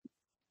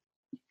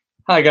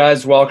Hi,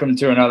 guys. Welcome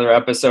to another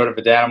episode of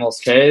A Danimal's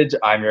Cage.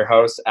 I'm your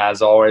host,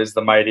 as always,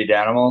 the mighty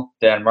Danimal,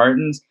 Dan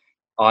Martins.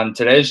 On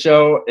today's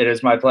show, it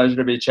is my pleasure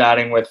to be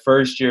chatting with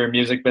first year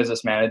music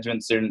business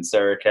management student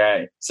Sarah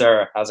Kay.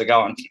 Sarah, how's it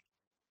going?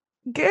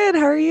 Good.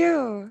 How are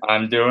you?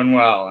 I'm doing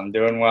well. I'm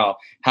doing well.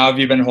 How have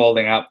you been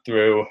holding up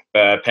through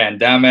the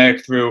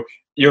pandemic, through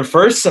your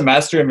first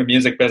semester in the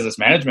music business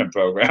management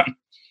program?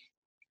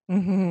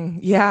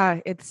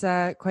 Yeah, it's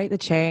quite the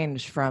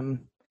change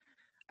from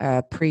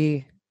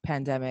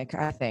pre-pandemic,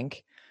 I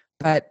think.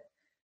 But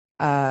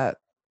uh,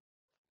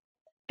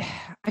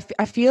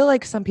 I feel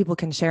like some people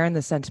can share in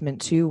the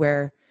sentiment too,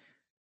 where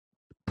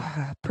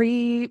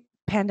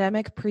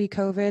pre-pandemic,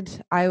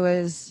 pre-COVID, I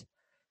was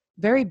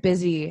very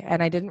busy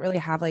and I didn't really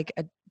have like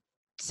a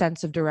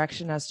sense of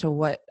direction as to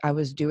what I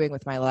was doing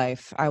with my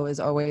life. I was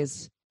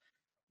always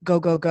go,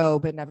 go, go,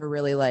 but never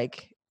really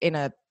like in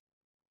a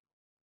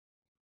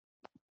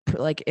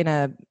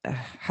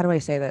how do I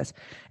say this?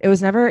 It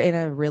was never in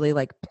a really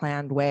like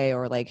planned way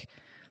or like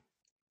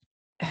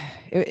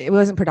it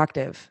wasn't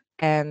productive.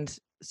 And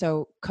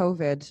so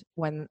COVID,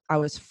 when I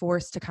was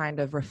forced to kind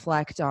of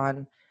reflect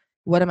on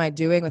what am I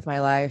doing with my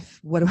life?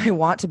 What do I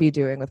want to be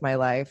doing with my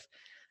life?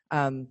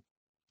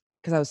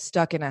 Because I was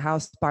stuck in a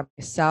house by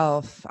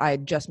myself. I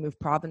had just moved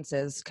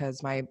provinces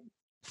because my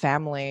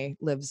family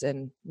lives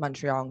in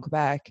Montreal and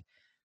Quebec.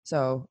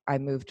 So I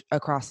moved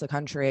across the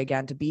country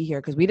again to be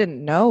here because we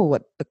didn't know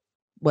what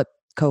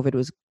COVID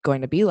was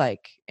going to be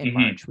like in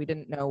Hmm. March. We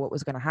didn't know what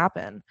was going to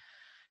happen.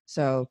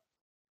 So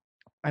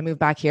I moved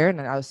back here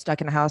and I was stuck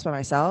in a house by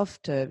myself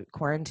to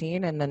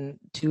quarantine. And then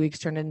 2 weeks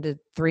turned into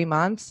 3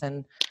 months.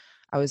 And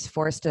I was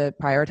forced to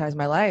prioritize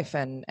my life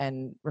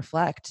and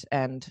reflect.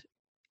 And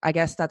I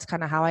guess that's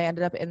kind of how I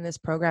ended up in this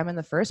program in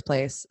the first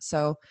place.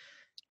 So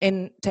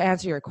in to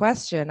answer your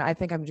question, I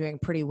think I'm doing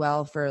pretty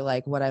well for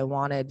like what I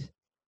wanted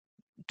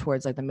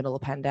towards like the middle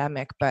of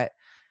pandemic. But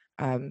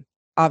um,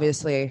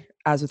 obviously,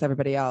 as with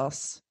everybody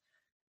else,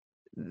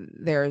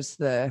 there's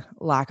the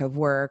lack of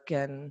work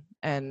and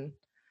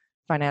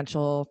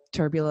financial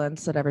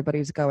turbulence that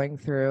everybody's going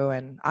through.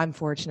 And I'm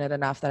fortunate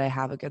enough that I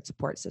have a good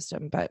support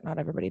system, but not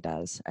everybody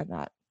does, and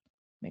that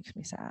makes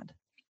me sad.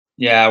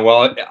 Yeah,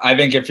 well, I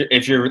think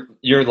if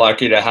you're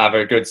lucky to have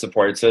a good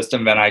support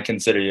system, then I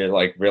consider you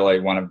like really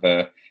one of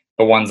the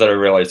ones that are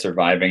really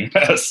surviving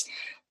this.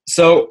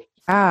 So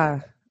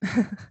Ah.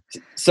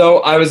 so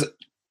I was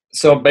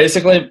so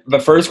basically the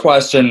first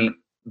question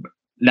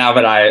now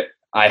that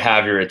I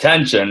have your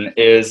attention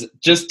is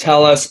just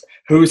tell us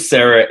who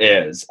Sarah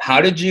is.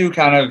 How did you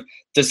kind of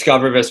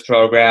discover this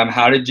program?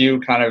 How did you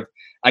kind of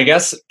I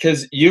guess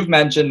because you've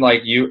mentioned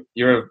like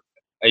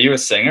are you a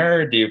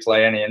singer? Do you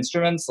play any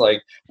instruments?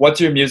 Like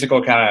what's your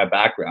musical kind of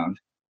background?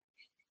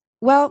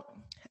 Well,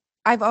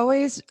 I've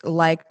always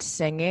liked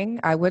singing.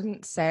 I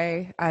wouldn't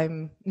say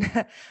I'm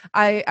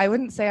I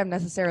wouldn't say I'm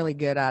necessarily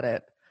good at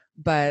it,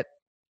 but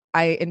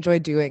I enjoy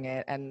doing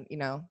it. And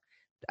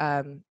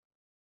um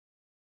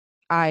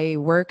I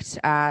worked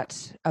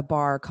at a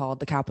bar called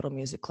the Capitol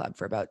Music Club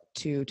for about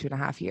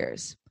 2.5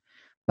 years.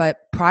 But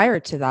prior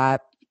to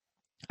that,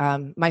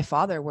 my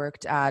father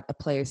worked at a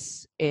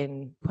place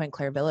in Point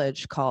Claire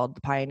Village called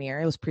the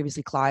Pioneer. It was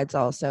previously Clyde's,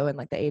 also in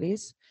like the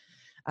 80s.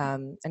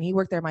 And he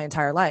worked there my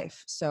entire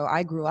life. So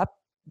I grew up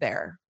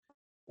there,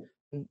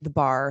 the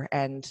bar,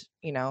 and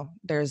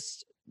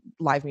there's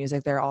live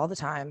music there all the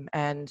time.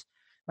 And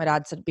my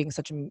dad said, being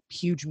such a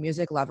huge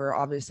music lover,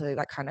 obviously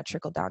that kind of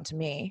trickled down to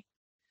me.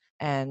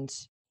 And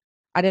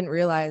I didn't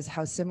realize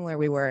how similar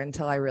we were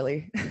until I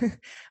really,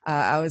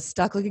 I was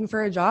stuck looking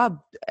for a job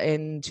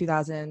in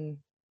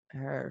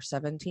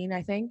 2017,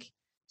 I think,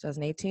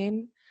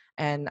 2018.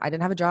 And I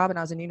didn't have a job and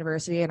I was in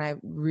university and I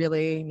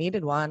really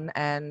needed one.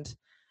 And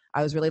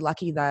I was really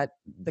lucky that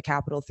the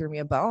Capitol threw me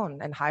a bone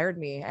and hired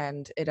me.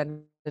 And it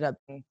ended up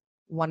being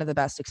one of the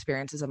best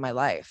experiences of my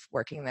life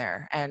working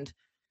there. And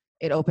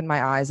it opened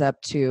my eyes up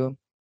to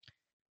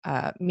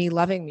me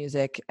loving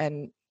music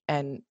and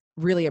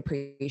really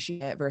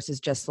appreciate it versus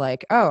just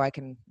like, oh, I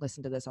can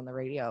listen to this on the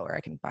radio or I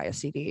can buy a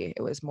CD.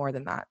 It was more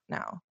than that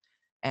now.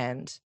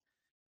 And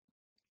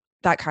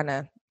that kind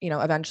of,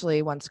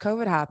 eventually once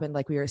COVID happened,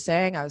 like we were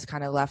saying, I was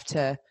kind of left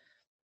to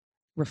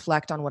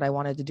reflect on what I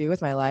wanted to do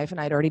with my life.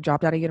 And I'd already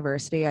dropped out of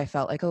university. I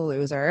felt like a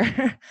loser.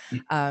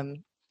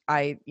 um,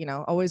 I,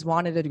 always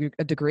wanted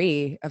a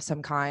degree of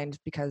some kind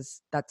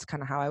because that's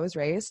kind of how I was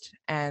raised.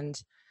 And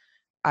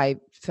I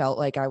felt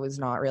like I was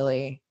not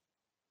really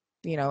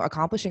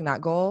accomplishing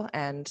that goal.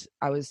 And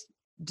I was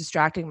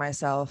distracting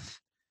myself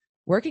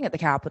working at the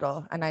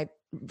Capitol. And I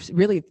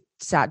really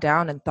sat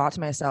down and thought to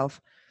myself,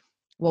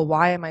 well,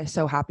 why am I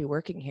so happy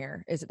working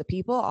here? Is it the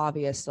people?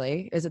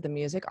 Obviously. Is it the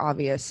music?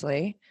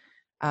 Obviously.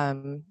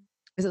 Um,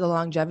 is it the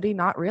longevity?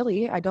 Not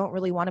really. I don't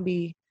really want to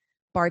be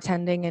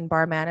bartending and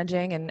bar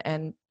managing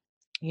and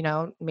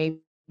maybe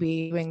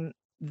doing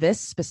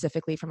this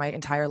specifically for my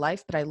entire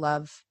life, but I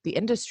love the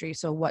industry.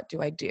 So what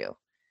do I do?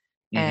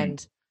 Hmm.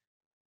 And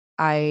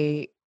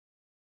I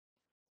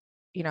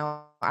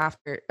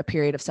after a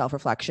period of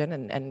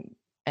self-reflection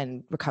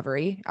and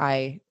recovery,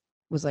 I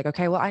was like,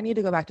 okay, well, I need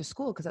to go back to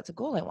school because that's a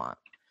goal I want.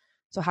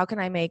 So how can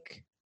I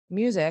make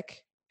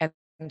music and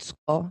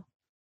school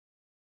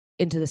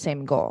into the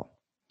same goal?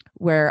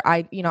 Where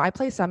I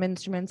play some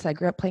instruments. I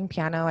grew up playing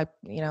piano.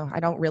 I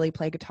don't really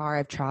play guitar.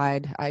 I've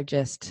tried. I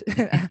just,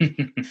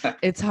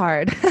 it's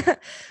hard.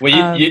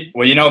 Well,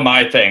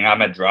 my thing.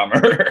 I'm a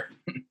drummer.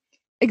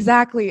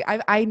 Exactly.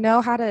 I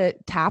know how to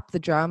tap the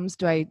drums.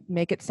 Do I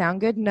make it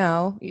sound good?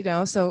 No,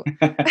 so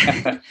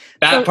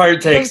That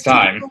part takes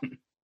time.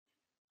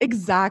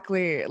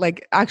 Exactly.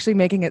 Like actually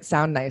making it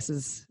sound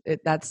nice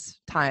that's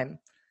time.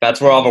 That's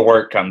where all the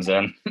work comes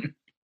in.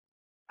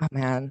 Oh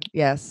man,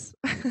 yes.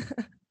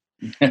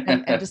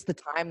 and just the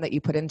time that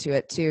you put into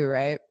it too,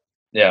 right?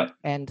 Yeah.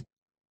 And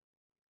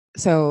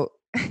so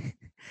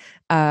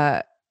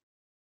I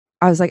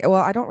was like, well,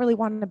 I don't really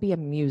want to be a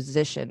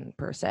musician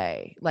per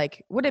se.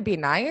 Like, would it be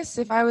nice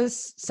if I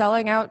was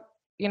selling out,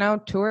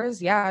 tours?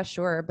 Yeah,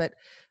 sure. But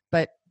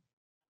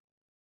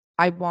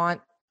I want,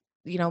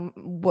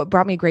 what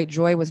brought me great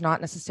joy was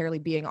not necessarily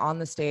being on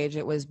the stage.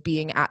 It was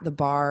being at the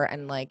bar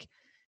and like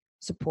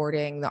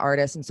supporting the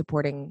artists and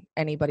supporting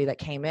anybody that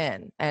came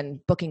in and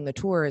booking the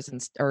tours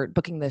or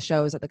booking the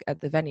shows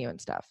at the venue and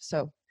stuff.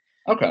 So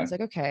okay. I was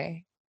like,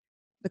 okay.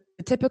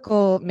 The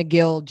typical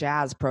McGill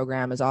jazz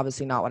program is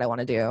obviously not what I want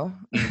to do.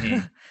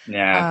 Mm-hmm.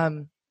 Yeah.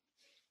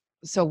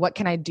 So what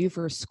can I do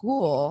for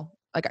school,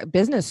 like a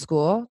business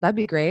school? That'd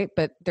be great.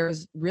 But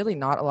there's really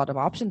not a lot of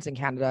options in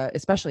Canada,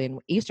 especially in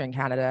Eastern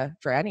Canada,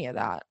 for any of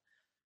that.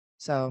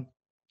 So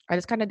I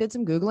just kind of did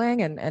some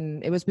Googling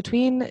and it was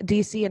between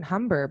DC and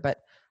Humber,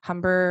 but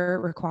Humber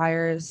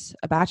requires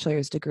a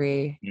bachelor's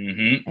degree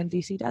and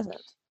DC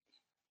doesn't.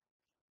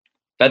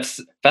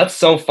 That's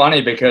so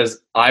funny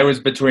because I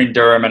was between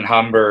Durham and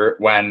Humber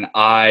when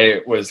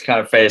I was kind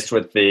of faced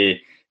with the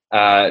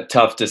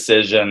tough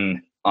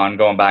decision on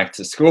going back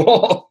to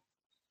school.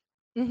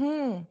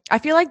 I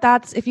feel like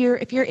that's if you're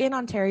in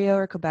Ontario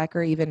or Quebec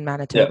or even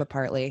Manitoba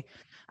partly.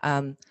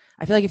 I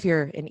feel like if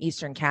you're in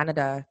Eastern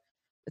Canada,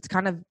 it's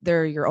kind of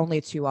they're your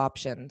only two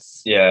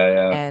options.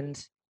 Yeah.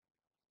 And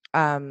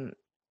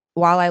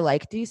while I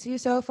like DC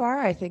so far,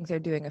 I think they're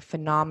doing a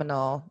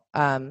phenomenal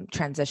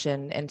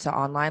transition into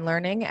online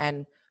learning.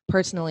 And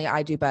personally,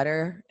 I do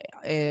better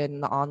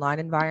in the online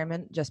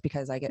environment just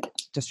because I get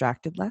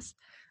distracted less.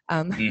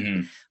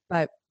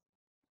 But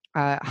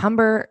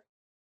Humber,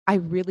 I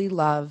really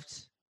loved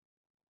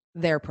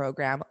their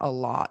program a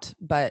lot,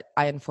 but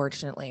I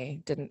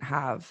unfortunately didn't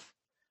have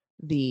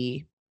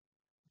the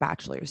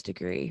bachelor's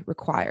degree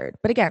required.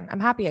 But again, I'm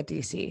happy at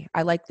DC.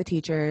 I like the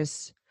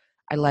teachers.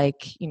 I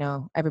like,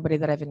 everybody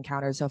that I've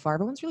encountered so far.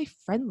 Everyone's really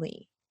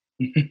friendly.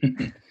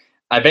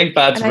 I think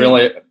that's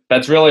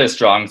really a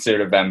strong suit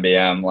of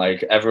MBM.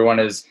 Like everyone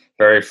is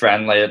very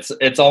friendly.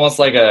 It's almost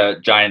like a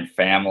giant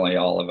family,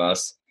 all of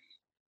us.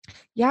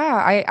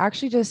 Yeah, I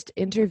actually just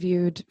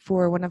interviewed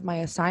for one of my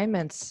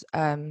assignments,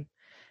 MBM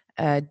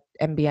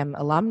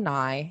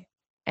alumni,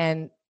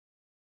 and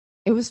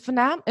it was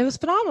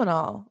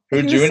phenomenal.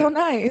 He was so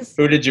nice.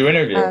 Who did you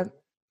interview?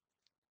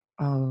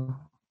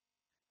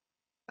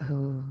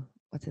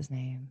 What's his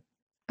name?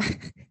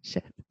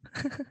 Shit.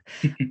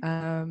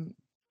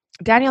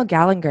 Daniel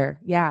Gallagher.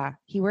 Yeah,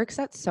 he works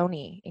at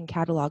Sony in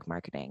catalog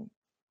marketing.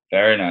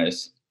 Very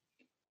nice.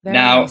 Very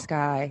nice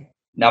guy.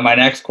 Now, my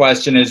next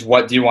question is,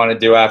 what do you want to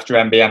do after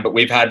MBM? But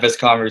we've had this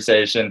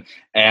conversation,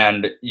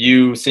 and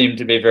you seem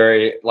to be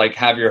very,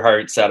 have your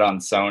heart set on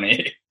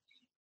Sony.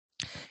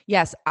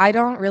 Yes, I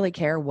don't really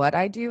care what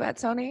I do at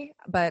Sony,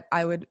 but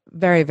I would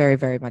very, very,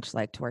 very much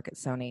like to work at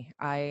Sony.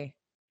 I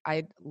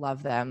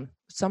love them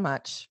so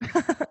much.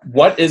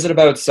 What is it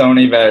about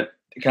Sony that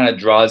kind of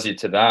draws you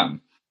to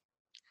them?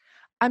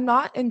 I'm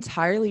not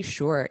entirely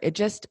sure. It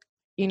just,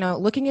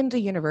 looking into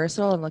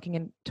Universal and looking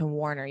into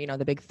Warner,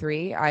 the big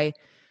three, I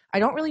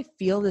don't really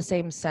feel the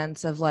same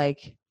sense of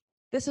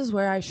this is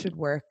where I should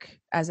work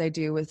as I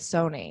do with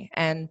Sony.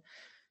 And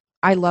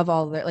I love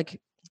all the,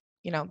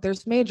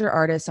 there's major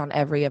artists on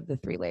every of the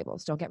three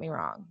labels, don't get me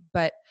wrong.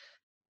 But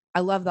I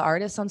love the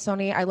artists on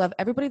Sony. I love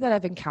everybody that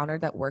I've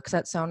encountered that works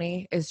at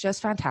Sony is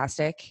just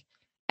fantastic.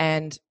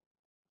 And,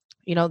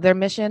 their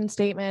mission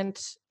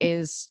statement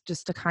is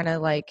just to kind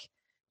of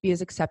be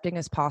as accepting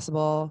as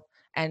possible.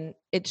 And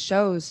it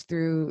shows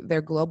through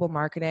their global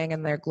marketing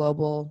and their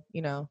global,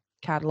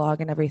 catalog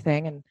and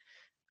everything. And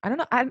I don't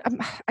know,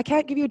 I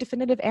can't give you a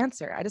definitive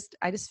answer.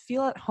 I just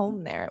feel at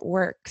home there. It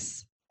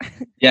works.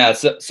 Yeah,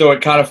 so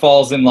it kind of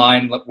falls in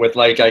line with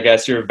I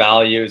guess your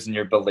values and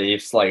your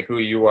beliefs, who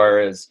you are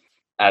as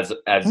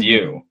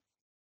you.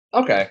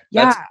 Okay.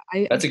 Yeah,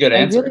 that's a good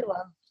answer. I really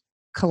love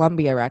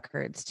Columbia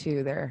Records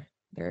too. Their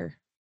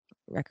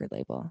record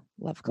label.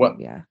 Love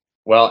Columbia.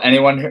 Well,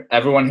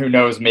 everyone who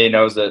knows me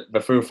knows that the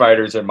Foo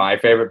Fighters are my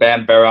favorite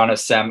band. They're on a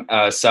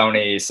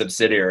Sony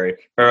subsidiary.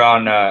 They're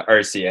on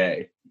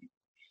RCA.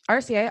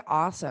 RCA,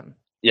 awesome.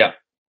 Yeah.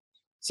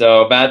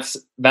 So that's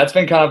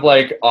been kind of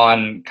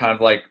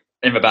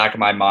in the back of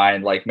my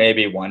mind.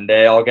 Maybe one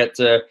day I'll get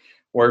to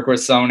work with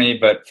Sony,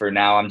 but for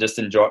now I'm just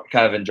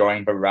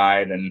enjoying the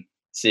ride and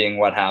seeing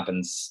what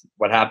happens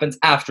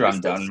after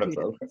I'm done with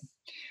it.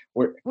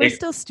 We're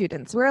still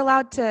students. We're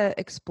allowed to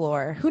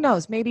explore. Who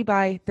knows? Maybe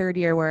by third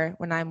year,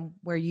 when I'm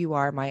where you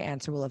are, my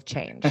answer will have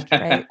changed,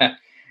 right?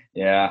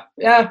 Yeah.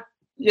 Yeah.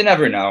 You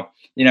never know.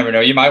 You never know.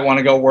 You might want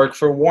to go work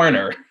for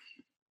Warner.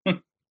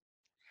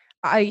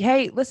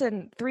 Hey,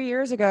 listen, 3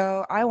 years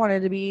ago, I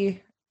wanted to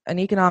be an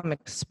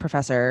economics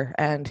professor,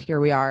 and here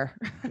we are.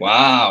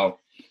 Wow.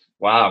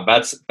 Wow.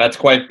 That's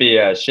quite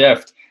the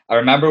shift. I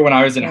remember when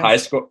I was in high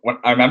Yes, school.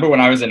 I remember when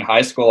I was in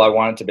high school, I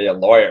wanted to be a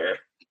lawyer,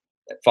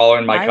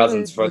 following my I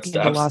cousin's was looking to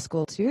go to law footsteps.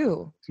 school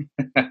too.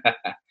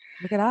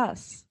 Look at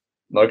us.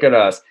 Look at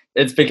us.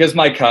 It's because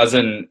my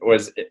cousin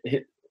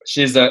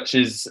she's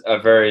a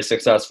very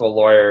successful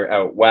lawyer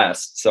out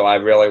west, so I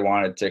really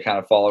wanted to kind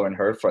of follow in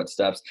her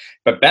footsteps.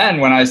 But Ben,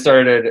 when I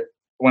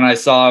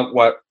saw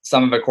what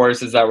some of the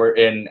courses that were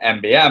in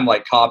MBM,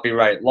 like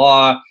copyright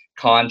law,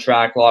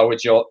 contract law,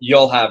 which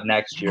you'll have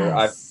next year,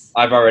 Yes.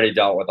 I've already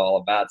dealt with all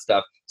of that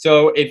stuff.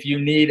 So if you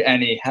need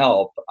any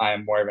help,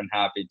 I'm more than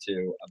happy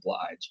to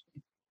oblige.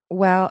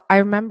 Well, I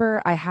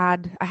remember I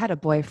had a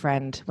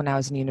boyfriend when I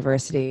was in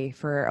university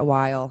for a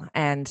while,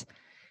 and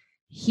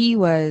he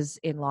was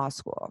in law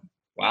school.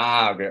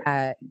 Wow, good.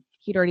 Uh,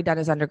 he'd already done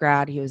his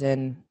undergrad. He was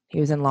in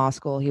law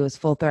school. He was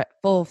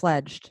full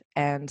fledged,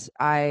 and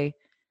I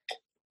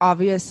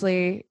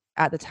obviously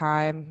at the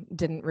time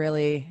didn't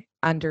really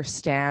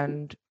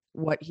understand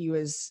what he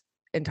was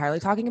entirely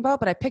talking about,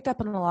 but I picked up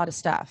on a lot of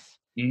stuff.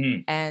 Hmm.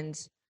 And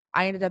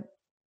I ended up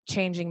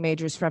changing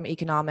majors from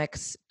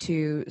economics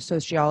to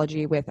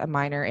sociology with a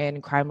minor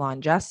in crime law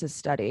and justice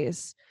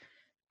studies,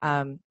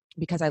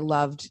 because I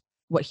loved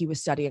what he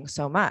was studying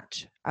so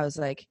much. I was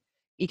like,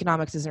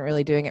 economics isn't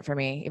really doing it for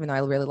me, even though I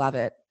really love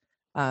it.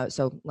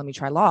 So let me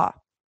try law.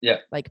 Yeah.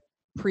 Like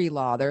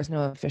pre-law, there's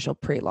no official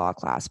pre-law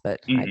class, but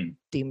I Hmm.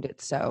 deemed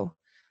it so.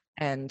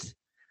 And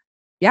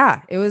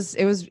yeah,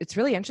 it's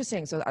really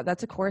interesting. So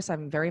that's a course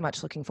I'm very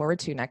much looking forward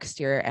to next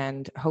year,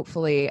 and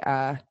hopefully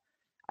I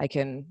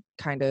can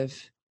kind of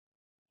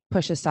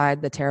push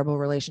aside the terrible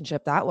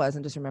relationship that was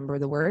and just remember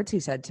the words he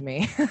said to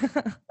me.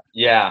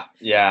 Yeah,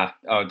 yeah.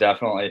 Oh,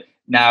 definitely.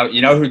 Now,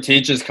 you know who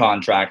teaches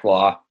contract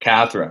law?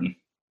 Catherine.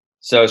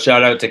 So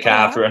shout out to Oh yeah.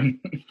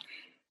 Catherine.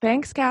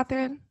 Thanks,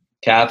 Catherine.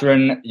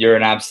 Catherine, you're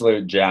an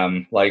absolute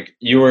gem. Like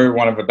you were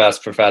one of the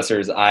best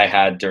professors I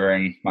had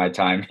during my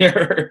time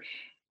here.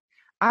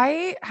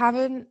 I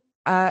haven't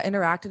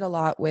interacted a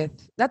lot with.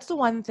 That's the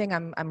one thing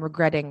I'm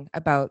regretting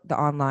about the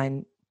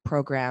online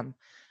program.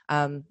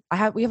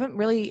 We haven't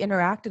really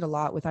interacted a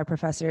lot with our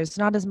professors,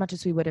 not as much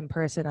as we would in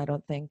person, I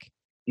don't think.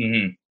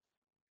 Hmm.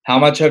 How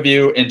much have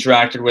you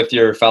interacted with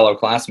your fellow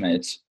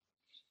classmates?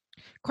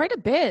 Quite a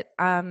bit.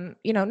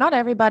 Not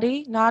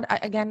everybody,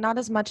 again, not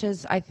as much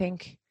as I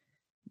think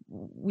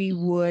we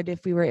would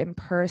if we were in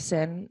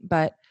person,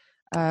 but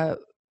uh,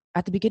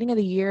 at the beginning of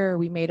the year,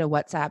 we made a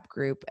WhatsApp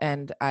group,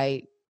 and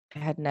I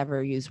had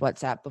never used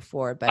WhatsApp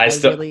before, but I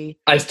still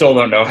I still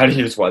don't know how to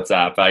use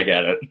WhatsApp. I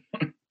get it.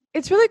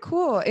 it's really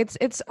cool.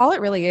 It's all it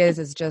really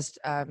is just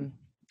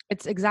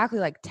it's exactly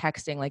like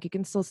texting. Like you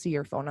can still see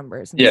your phone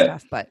numbers and Yeah.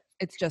 stuff, but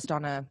it's just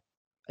on a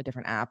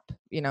different app.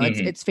 Hmm.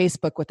 It's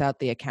Facebook without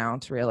the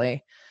account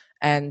really,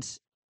 and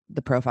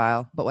the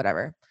profile, but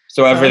whatever.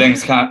 So So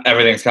everything's kind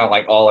of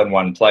like all in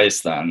one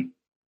place then.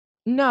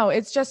 no,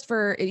 it's just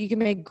for you can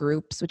make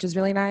groups, which is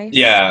really nice,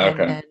 Yeah, and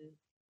okay. then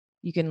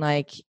you can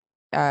like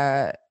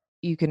uh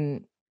you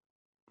can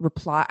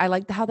reply. I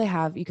like how they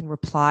have you can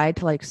reply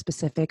to like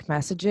specific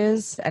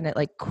messages, and it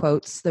like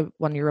quotes the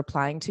one you're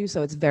replying to,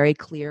 so it's very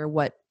clear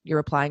what you're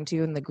replying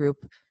to in the group.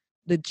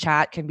 The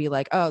chat can be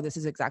like, oh, this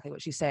is exactly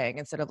what she's saying,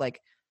 instead of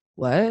like,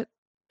 what?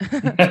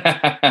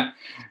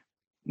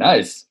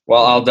 Nice.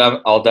 Well, Yeah.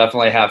 I'll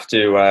definitely have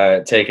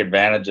to take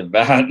advantage of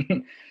that. Yeah,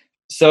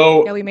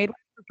 So we made one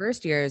for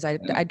first years. I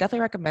definitely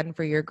recommend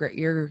for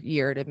your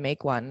year to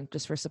make one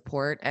just for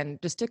support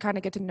and just to kind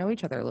of get to know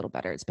each other a little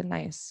better. It's been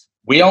nice.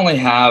 we only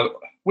have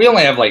we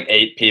only have like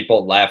 8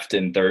 people left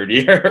in third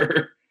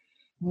year.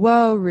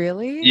 Whoa,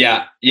 really?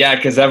 Yeah, yeah,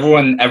 because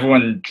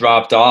everyone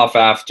dropped off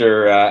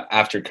after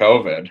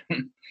COVID.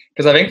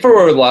 Because I think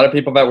for a lot of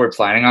people that were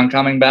planning on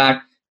coming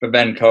back, but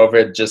then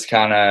COVID just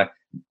kind of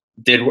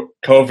did what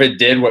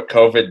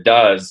COVID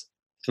does,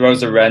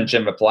 throws a Mm. wrench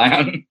in the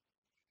plan.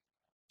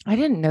 I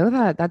didn't know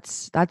that.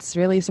 That's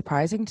really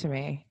surprising to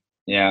me.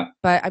 Yeah.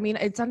 But I mean,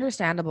 it's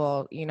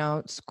understandable.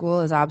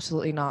 School is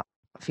absolutely not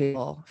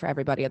feasible for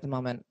everybody at the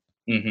moment.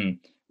 Hmm.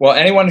 Well,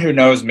 anyone who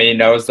knows me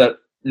knows that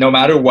no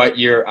matter what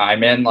year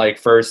I'm in, like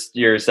first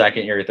year,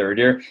 second year, third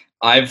year,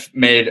 I've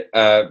made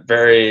a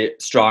very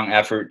strong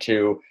effort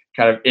to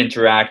kind of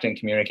interact and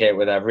communicate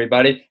with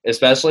everybody,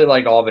 especially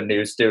like all the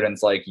new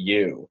students like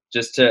you,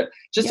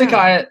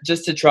 Yeah.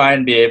 just to try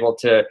and be able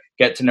to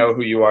get to know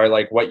who you are,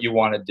 like what you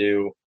want to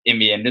do in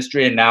the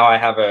industry. And now I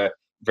have a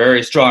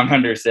very strong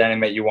understanding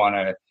that you want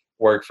to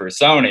work for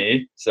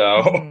Sony.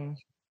 So Hmm.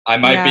 I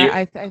might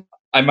Yeah, be I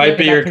I might made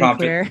be that your pretty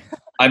clear.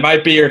 I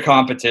might be your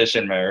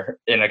competition there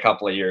in a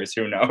couple of years.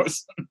 Who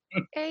knows?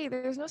 Hey,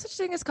 there's no such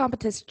thing as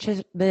competition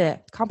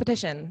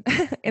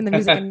in the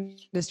music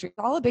industry. It's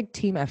all a big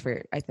team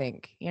effort, I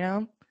think.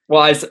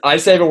 Well, I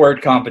say the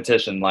word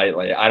competition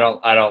lightly. I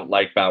don't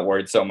like that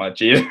word so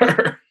much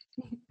either.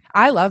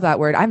 I love that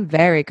word. I'm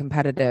very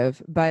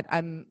competitive, but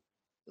I'm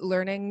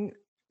learning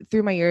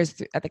through my years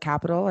at the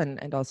Capitol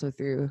and also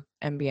through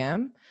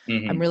MBM.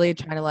 I'm Hmm. really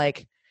trying to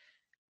like,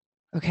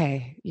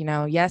 okay,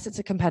 yes, it's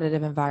a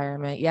competitive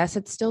environment. Yes,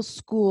 it's still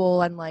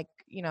school and like,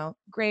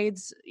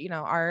 grades,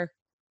 are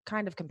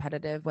kind of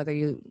competitive, whether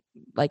you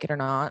like it or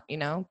not,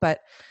 but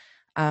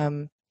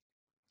I'm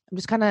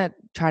just kind of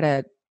try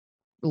to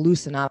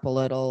loosen up a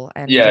little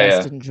and Yeah,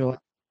 just yeah, enjoy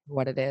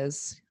what it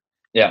is.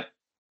 yeah.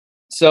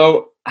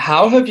 So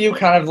how have you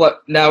kind of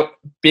now,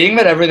 being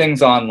that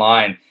everything's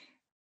online,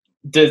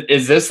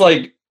 is this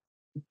like,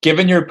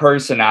 given your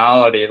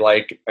personality,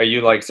 like, are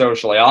you like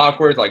socially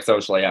awkward, like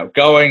socially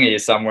outgoing? Are you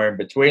somewhere in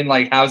between?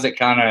 Like, how's it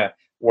kind of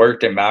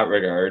worked in that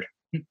regard?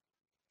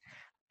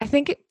 I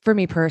think for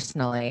me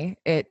personally,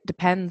 it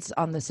depends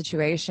on the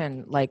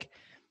situation. Like,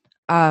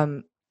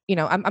 um,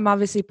 I'm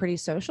obviously pretty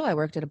social. I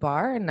worked at a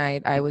bar and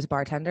I was a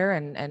bartender,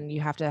 and you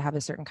have to have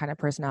a certain kind of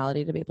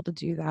personality to be able to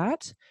do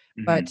that.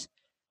 Hmm. But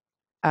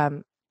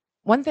um,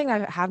 one thing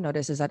I have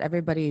noticed is that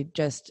everybody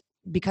just,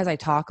 because I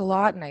talk a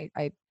lot and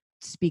I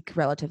speak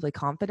relatively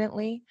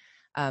confidently,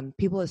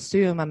 people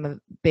assume I'm a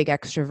big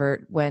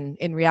extrovert when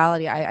in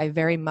reality I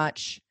very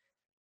much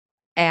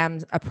am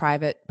a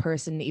private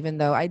person, even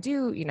though I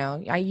do,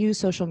 I use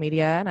social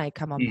media and I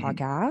come on Hmm.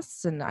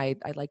 podcasts and I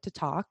like to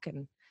talk,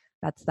 and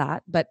that's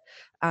that. But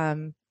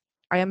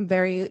I am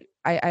very,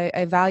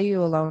 I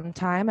value alone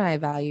time, and I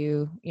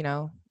value,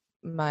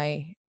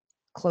 my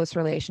close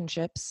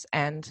relationships.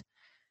 And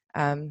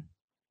um,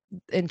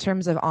 in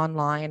terms of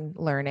online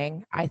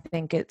learning, I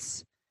think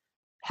it's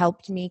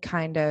helped me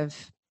kind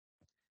of,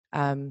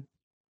 um,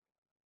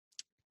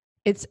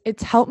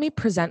 it's helped me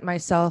present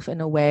myself in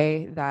a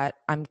way that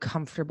I'm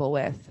comfortable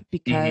with, Hmm.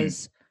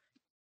 because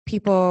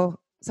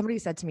somebody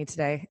said to me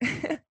today,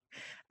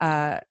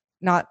 uh,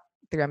 not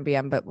through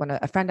MBM, but when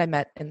a friend I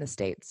met in the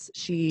States,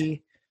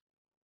 she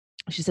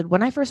said,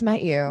 when I first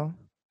met you,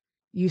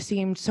 you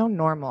seemed so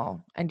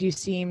normal, and you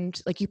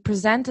seemed like you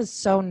present as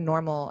so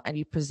normal, and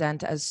you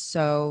present as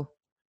so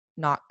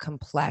not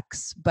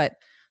complex. But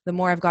the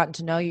more I've gotten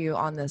to know you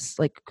on this,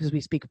 like, because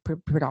we speak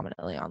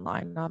predominantly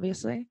online,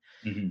 obviously,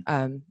 Hmm.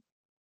 um,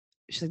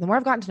 she's like, the more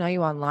I've gotten to know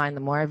you online,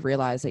 the more I've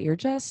realized that you're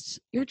just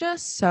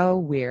so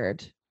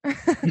weird.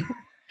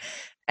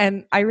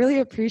 And I really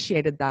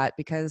appreciated that,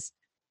 because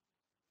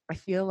I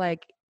feel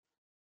like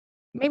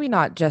maybe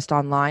not just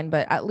online,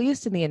 but at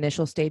least in the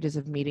initial stages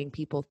of meeting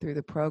people through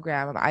the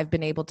program, I've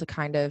been able to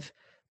kind of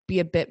be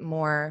a bit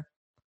more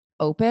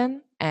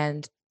open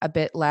and a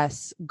bit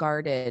less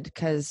guarded,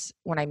 because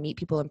when I meet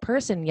people in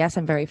person, yes,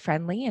 I'm very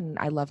friendly and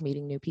I love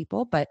meeting new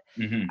people, but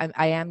Hmm.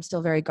 I am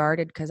still very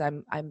guarded, because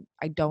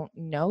I don't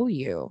know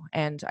you,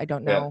 and I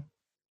don't Yeah. know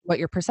what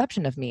your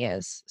perception of me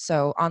is.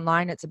 So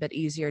online, it's a bit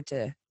easier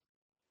to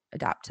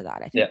adapt to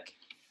that, I Yeah. think.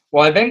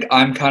 Well, I think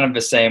I'm kind of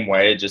the same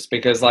way, just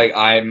because like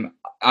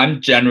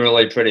I'm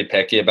generally pretty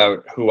picky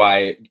about who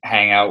I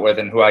hang out with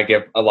and who I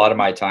give a lot of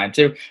my time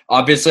to.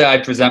 Obviously, I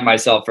present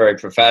myself very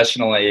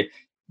professionally,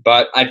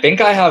 but I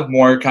think I have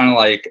more kind of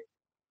like,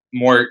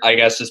 more, I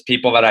guess, just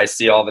people that I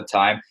see all the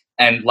time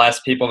and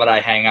less people that I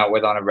hang out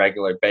with on a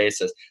regular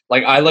basis.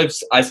 Like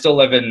I still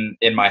live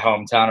in my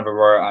hometown of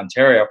Aurora,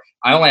 Ontario.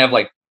 I only have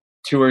like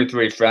two or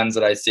three friends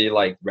that I see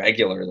like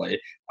regularly.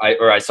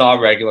 I saw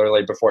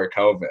regularly before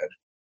COVID.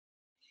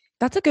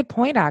 That's a good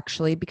point,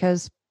 actually,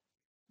 because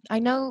I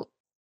know,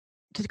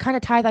 to kind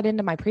of tie that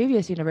into my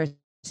previous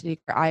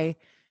university, I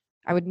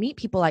would meet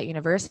people at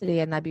university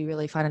and that'd be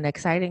really fun and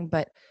exciting.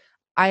 But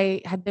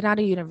I had been out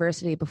of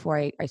university before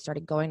I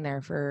started going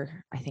there for,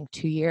 I think,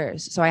 2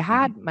 years. So I Hmm.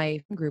 had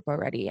my group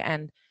already.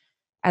 And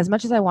as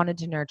much as I wanted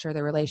to nurture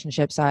the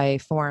relationships I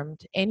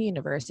formed in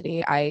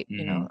university,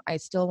 Hmm. I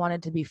still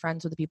wanted to be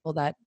friends with the people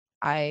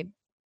I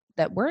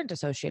that weren't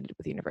associated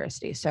with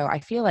university. So I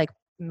feel like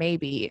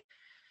maybe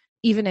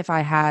even if I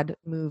had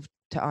moved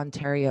to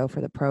Ontario for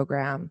the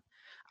program,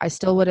 I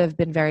still would have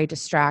been very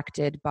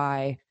distracted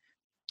by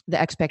the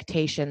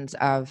expectations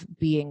of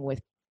being with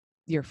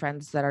your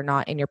friends that are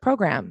not in your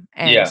program.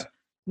 And Yeah.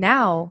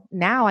 now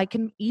I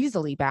can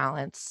easily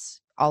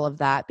balance all of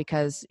that,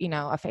 because, a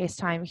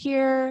FaceTime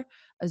here,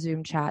 a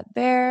Zoom chat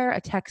there,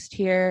 a text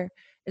here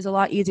is a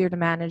lot easier to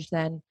manage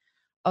than,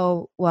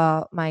 oh,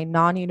 well, my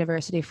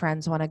non-university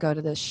friends want to go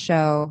to this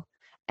show,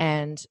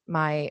 and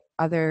my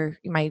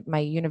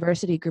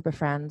university group of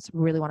friends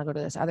really want to go to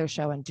this other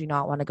show and do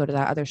not want to go to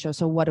that other show.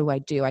 So what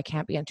do? I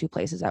can't be in two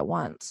places at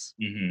once.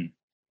 Hmm.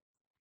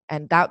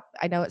 And that,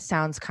 I know it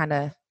sounds kind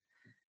of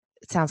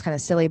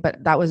silly,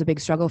 but that was a big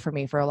struggle for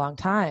me for a long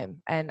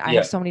time. And I have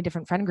Yeah. so many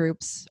different friend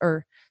groups,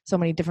 or so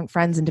many different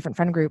friends in different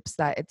friend groups,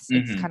 that it's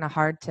Hmm. kind of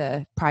hard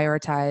to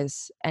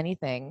prioritize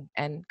anything.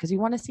 And because you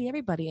want to see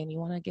everybody and you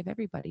want to give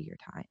everybody your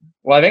time.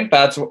 Well, I think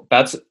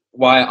that's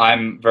why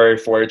I'm very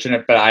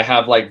fortunate that I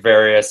have like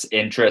various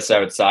interests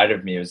outside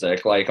of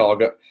music. Like I'll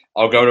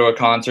go to a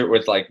concert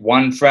with like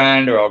one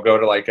friend, or I'll go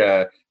to like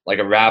a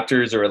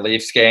Raptors or a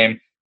Leafs game.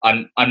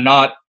 I'm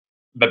not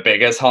the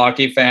biggest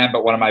hockey fan,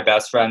 but one of my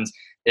best friends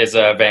is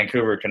a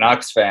Vancouver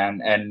Canucks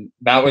fan, and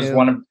that was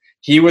Ew.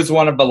 he was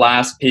one of the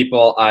last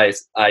people I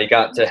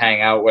got to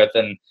hang out with,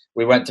 and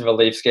we went to the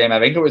Leafs game. I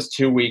think it was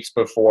 2 weeks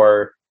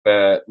before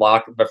the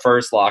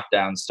first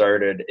lockdown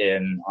started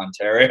in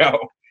Ontario.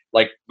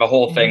 Like the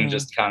whole thing Yeah.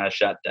 just kind of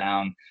shut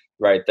down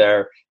right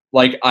there.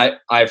 Like I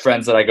have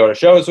friends that I go to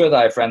shows with,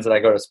 I have friends that I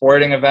go to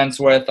sporting events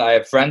with, I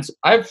have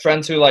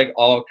friends who like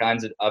all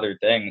kinds of other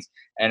things.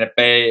 And if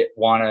they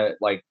want to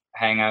like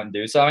hang out and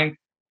do something,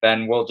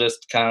 then we'll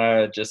just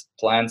kind of just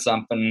plan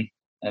something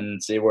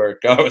and see where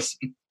it goes.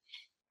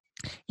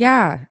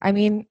 Yeah, I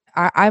mean,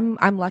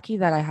 I'm lucky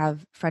that I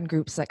have friend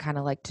groups that kind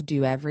of like to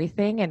do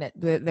everything, and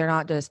they're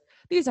not just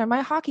these are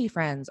my hockey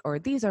friends or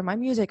these are my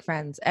music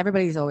friends.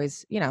 Everybody's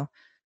always,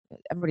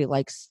 everybody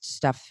likes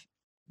stuff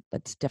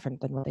that's different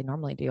than what they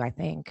normally do, I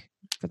think,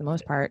 for the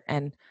most part.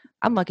 And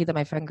I'm lucky that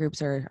my friend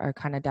groups are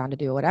kind of down to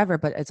do whatever,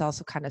 but it's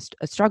also kind of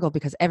a struggle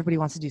because everybody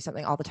wants to do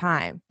something all the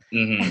time.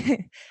 Hmm.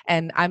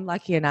 And I'm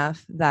lucky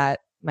enough that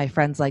my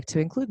friends like to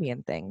include me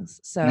in things.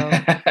 So,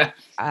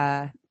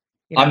 uh,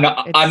 I'm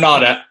not. I'm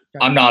not. it's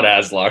I'm struggle. not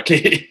as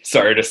lucky.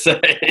 Sorry to say.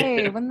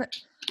 Hey,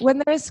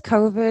 when there's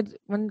COVID,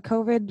 when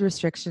COVID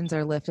restrictions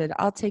are lifted,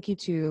 I'll take you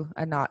to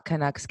a not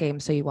Canucks game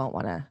so you won't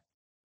want to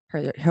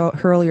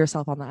hurl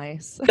yourself on the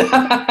ice.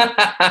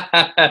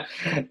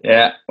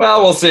 Yeah.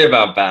 Well, we'll see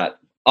about that.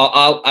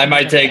 I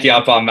might take you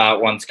Okay. up on that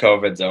once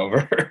COVID's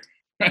over.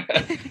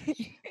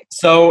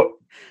 So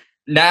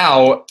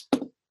now,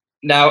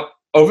 now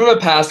over the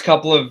past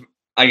couple of,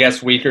 I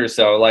guess, week or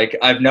so, like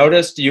I've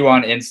noticed you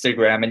on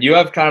Instagram, and you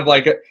have kind of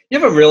like you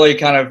have a really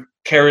kind of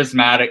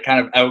charismatic,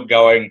 kind of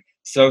outgoing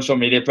social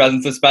media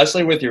presence,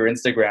 especially with your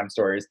Instagram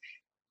stories.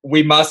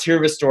 We must hear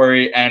the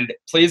story, and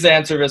please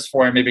answer this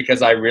for me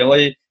because I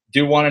really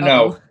do want to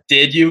know: Uh-oh.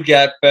 did you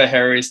get the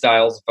Harry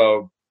Styles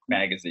Vogue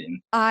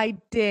magazine? I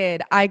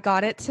did. I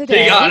got it She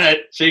got today. it.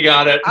 She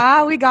got it.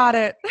 We got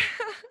it.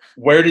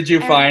 Where did you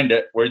And find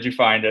it? Where did you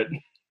find it?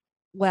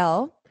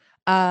 well,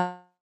 I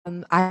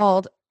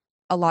called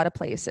a lot of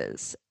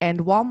places, and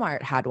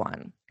Walmart had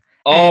one. And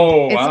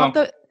Oh wow.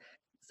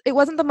 it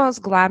wasn't the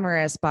most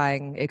glamorous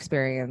buying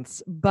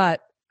experience,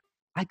 but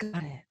I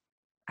got it.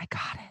 I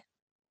got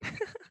it.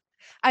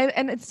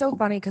 And it's so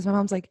funny because my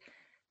mom's like,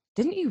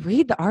 "Didn't you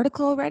read the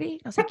article already?"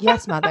 I was like,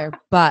 "Yes, mother,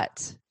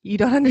 but you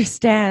don't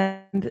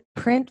understand.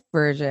 Print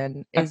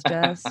version is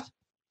just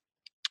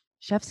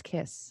chef's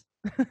kiss."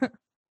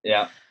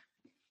 Yeah.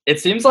 It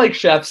seems like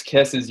chef's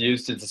kiss is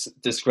used to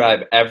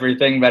describe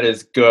everything that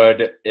is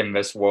good in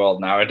this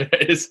world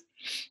nowadays.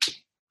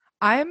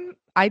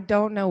 I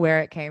don't know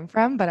where it came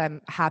from, but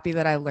I'm happy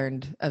that I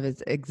learned of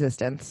its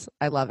existence.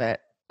 I love it.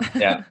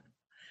 Yeah.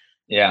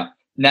 Yeah.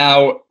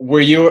 Now,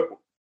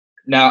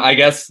 I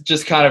guess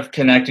just kind of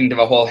connecting to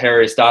the whole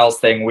Harry Styles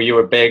thing, were you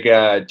a big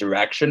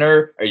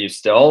directioner? Are you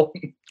still?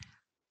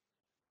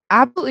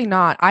 Absolutely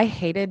not. I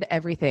hated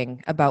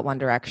everything about One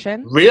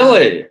Direction.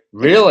 Really? It took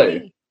Really?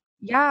 me,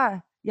 yeah,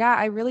 yeah,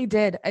 I really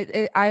did.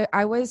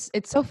 I was.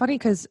 It's so funny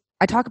because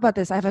I talk about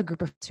this. I have a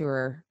group of two who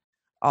are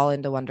all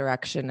into One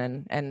Direction,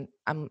 and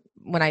I'm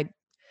when I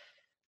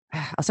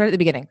I'll start at the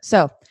beginning.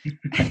 So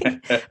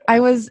I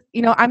was,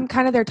 I'm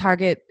kind of their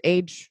target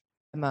age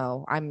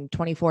mo. I'm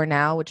 24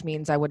 now, which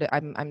means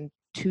I'm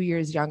 2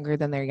 years younger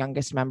than their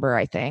youngest member,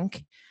 I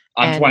think.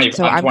 I'm And 20.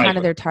 so I'm I'm 20. kind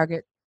of their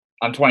target.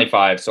 I'm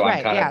 25, so I'm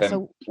Right. kind Yeah. of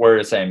So we're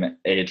the same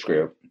age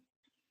group.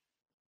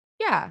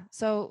 yeah.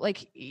 So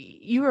like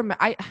you were,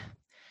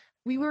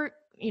 we were,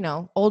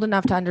 old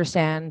enough to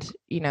understand,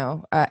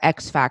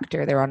 X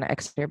Factor. They were on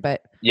X Factor,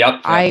 but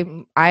Yep.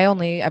 Yep. I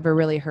only ever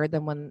really heard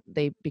them when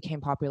they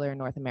became popular in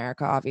North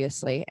America,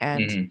 obviously.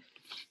 And Hmm.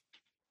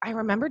 I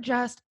remember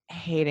just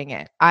hating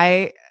it.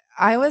 I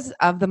was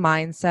of the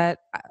mindset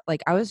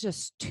like I was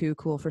just too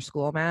cool for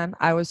school, man.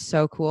 I was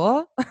so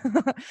cool.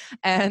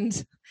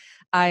 And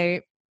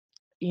I,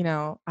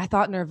 I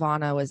thought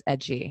Nirvana was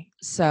edgy.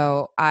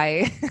 So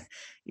I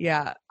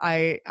yeah,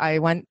 I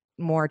went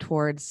more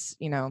towards,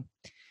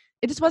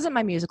 it just wasn't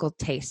my musical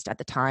taste at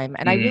the time.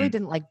 And I really Hmm.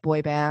 didn't like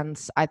boy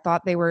bands. I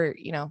thought they were,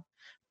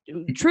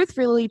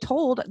 truthfully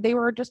told, they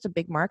were just a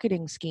big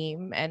marketing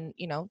scheme. And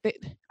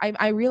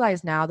I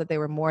realize now that they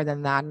were more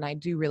than that, and I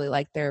do really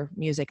like their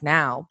music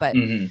now, but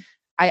Hmm.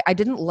 I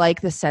didn't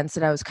like the sense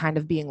that I was kind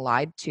of being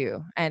lied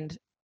to. And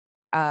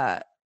uh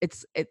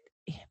it's it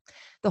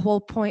the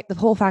whole point, the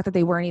whole fact that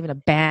they weren't even a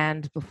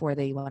band before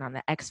they went on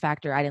the X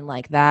Factor, I didn't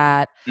like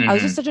that. I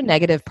was just Hmm. such a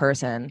negative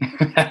person.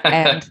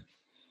 And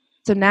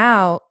so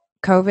now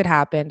COVID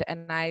happened,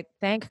 and I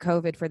thank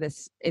COVID for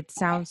this. It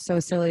sounds so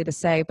silly to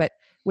say, but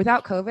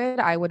without COVID,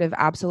 I would have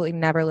absolutely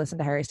never listened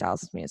to Harry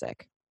Styles'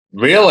 music.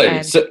 Really?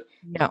 And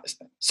no,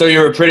 So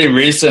you're a pretty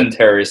recent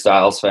Harry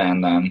Styles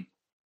fan then?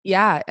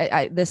 yeah,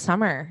 this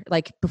summer,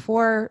 like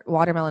before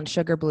Watermelon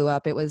Sugar blew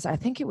up, I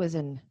think it was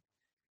in,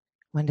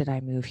 when did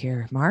I move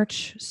here?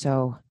 March.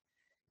 So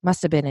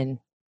must have been in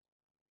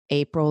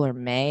April or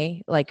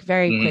May, like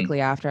very Hmm.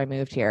 quickly after I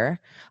moved here.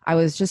 I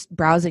was just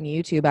browsing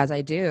YouTube as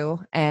I do,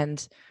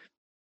 and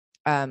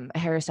a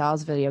Harry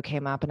Styles video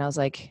came up, and I was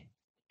like,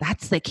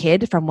 that's the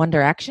kid from One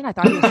Direction. I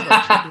thought he was a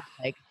little kid with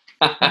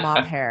like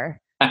mop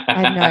hair.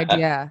 I had no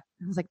idea.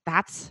 I was like,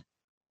 that's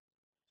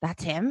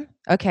him.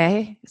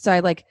 Okay. So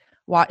I like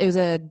it was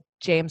a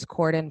James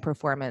Corden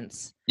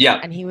performance. Yeah.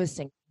 And he was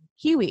singing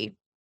Huey.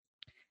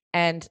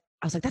 And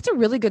I was like, that's a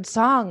really good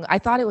song. I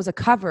thought it was a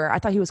cover. I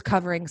thought he was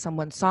covering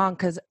someone's song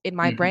because in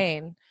my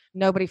brain,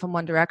 nobody from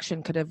One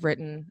Direction could have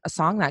written a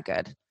song that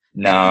good.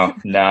 No,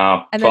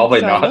 And probably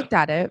then so not. I looked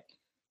at it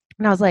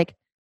and I was like,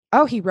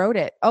 oh, he wrote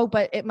it. Oh,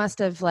 but it must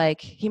have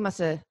he must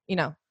have,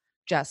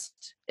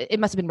 it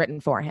must have been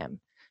written for him.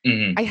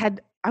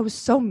 I was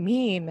so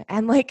mean.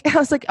 And like, I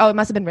was like, oh, it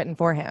must have been written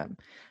for him.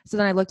 So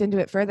then I looked into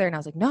it further and I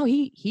was like, no,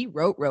 he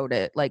wrote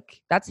it.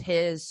 Like that's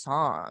his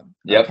song.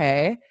 Yep.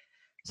 Okay.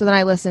 So then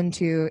I listened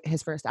to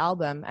his first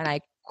album and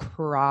I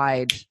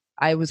cried.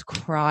 I was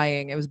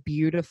crying. It was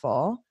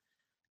beautiful.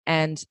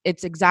 And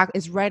it's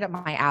right up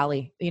my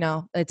alley.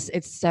 It's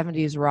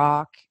 70s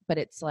rock, but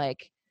it's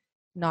like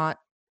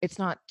it's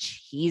not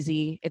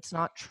cheesy. It's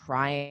not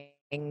trying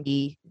to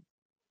be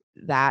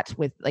that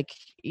with like,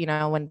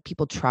 when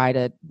people try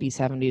to be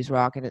 70s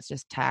rock and it's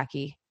just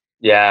tacky.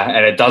 Yeah,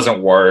 and it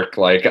doesn't work.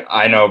 Like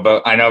I know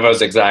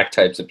those exact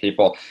types of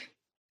people.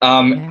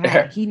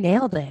 He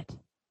nailed it.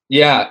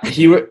 Yeah,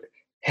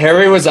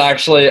 Harry was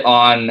actually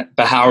on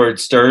the Howard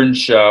Stern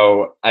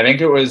show. I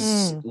think it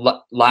was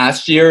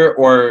last year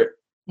or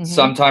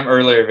sometime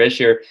earlier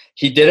this year.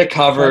 He did a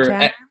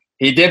cover.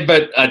 He did,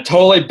 but a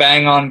totally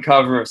bang-on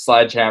cover of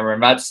Sledgehammer,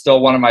 and that's still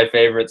one of my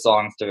favorite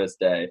songs to this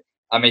day.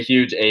 I'm a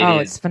huge 80s. Oh,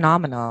 it's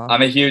phenomenal.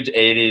 I'm a huge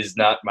 80s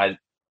nut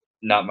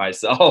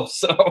myself,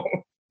 so.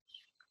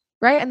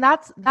 Right, and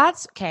that's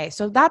okay.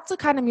 So that's the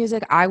kind of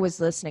music I was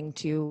listening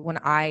to when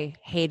I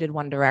hated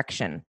One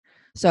Direction.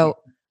 So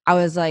I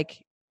was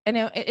like, and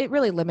it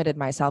really limited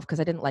myself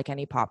because I didn't like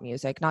any pop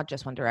music, not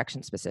just One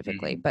Direction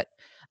specifically, but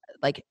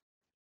like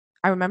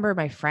I remember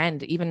my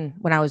friend, even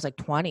when I was like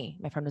 20,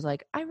 my friend was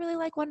like, I really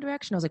like One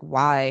Direction. I was like,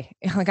 why?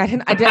 Like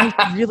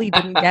I really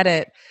didn't get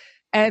it.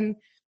 And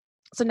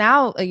so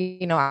now,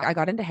 I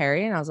got into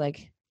Harry and I was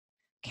like,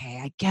 okay,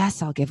 I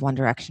guess I'll give One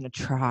Direction a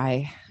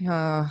try.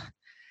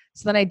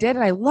 So then I did,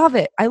 and I love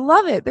it. I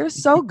love it. They're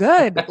so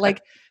good.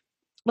 the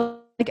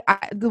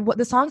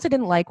songs I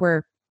didn't like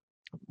were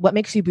What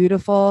Makes You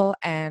Beautiful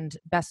and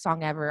Best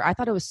Song Ever. I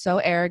thought it was so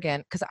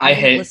arrogant because I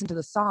didn't listen to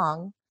the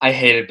song. I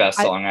hated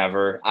Best Song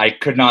Ever. I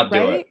could not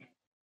do it.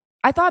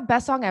 I thought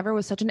Best Song Ever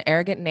was such an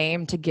arrogant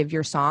name to give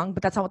your song,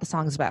 but that's not what the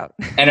song's about.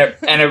 and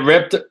it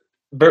ripped.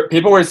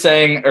 People were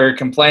saying or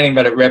complaining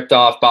that it ripped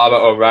off Baba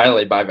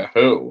O'Reilly by The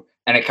Who,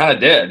 and it kind of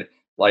did.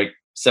 Like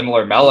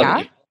similar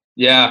melody.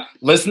 Yeah,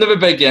 listen to the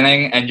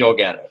beginning and you'll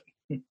get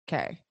it.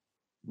 Okay.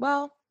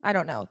 Well, I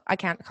don't know. I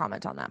can't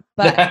comment on that.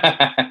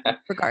 But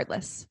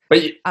regardless.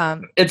 But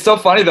it's so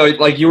funny though.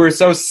 Like you were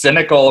so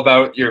cynical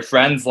about your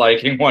friends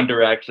liking One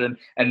Direction,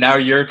 and now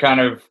you're kind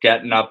of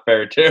getting up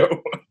there too.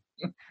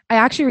 I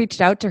actually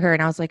reached out to her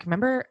and I was like,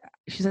 remember?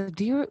 She's like,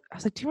 do you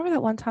remember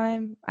that one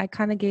time I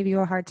kind of gave you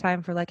a hard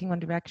time for liking One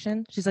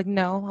Direction? She's like,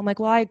 no. I'm like,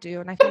 well, I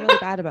do, and I feel really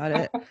bad about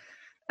it.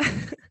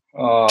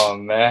 Oh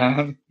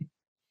man.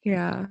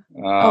 Yeah.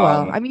 Oh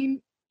well. I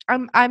mean,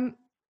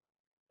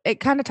 it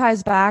kind of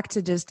ties back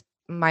to just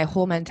my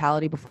whole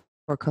mentality before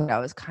COVID. I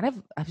was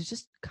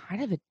just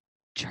kind of a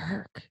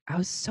jerk. I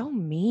was so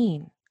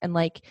mean. And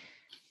like,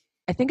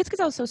 I think it's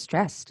because I was so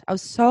stressed. I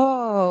was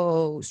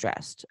so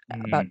stressed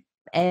about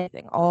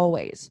everything,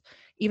 always.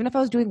 Even if I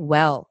was doing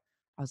well,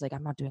 I was like,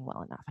 I'm not doing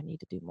well enough. I need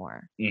to do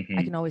more.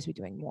 I can always be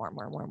doing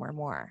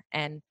more.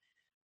 And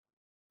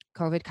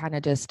COVID kind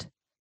of just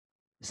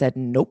said,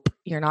 nope,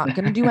 you're not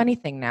going to do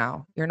anything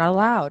now. You're not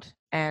allowed.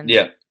 And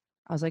I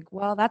was like,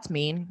 well, that's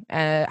mean.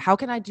 How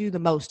can I do the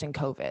most in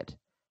COVID?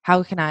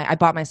 How can I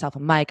bought myself a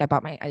mic. I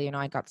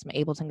got some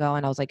Ableton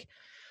going. I was like,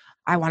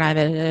 I want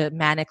to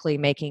manically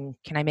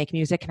can I make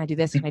music? Can I do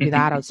this? Can I do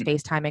that? I was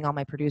FaceTiming all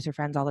my producer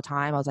friends all the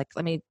time. I was like,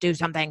 let me do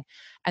something.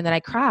 And then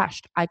I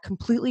crashed. I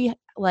completely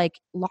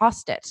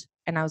lost it.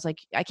 And I was like,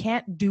 I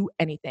can't do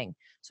anything.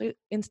 So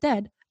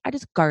instead, I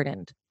just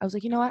gardened. I was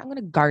like, you know what? I'm going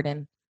to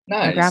garden.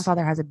 Nice. My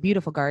grandfather has a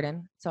beautiful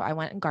garden. So I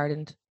went and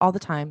gardened all the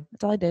time.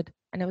 That's all I did.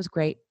 And it was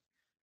great.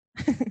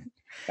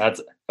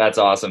 That's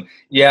awesome.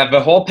 Yeah,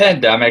 the whole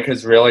pandemic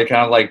has really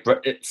kind of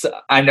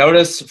I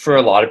notice for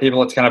a lot of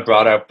people, it's kind of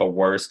brought out the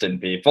worst in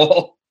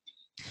people.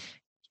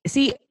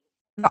 See,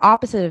 the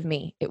opposite of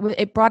me.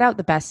 It brought out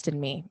the best in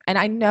me. And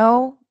I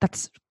know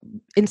that's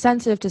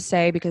insensitive to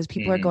say because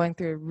people are going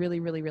through a really,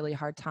 really, really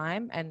hard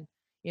time. And,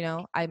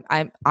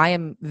 I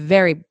am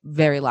very,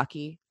 very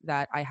lucky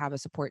that I have a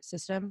support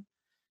system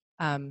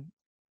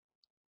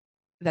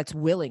that's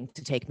willing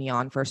to take me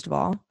on, first of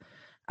all.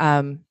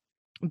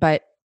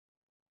 But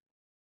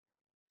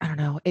I don't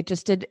know. It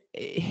just did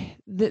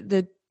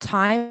the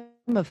time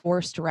of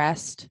forced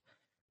rest.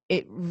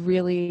 It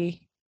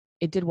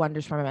did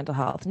wonders for my mental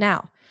health.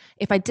 Now,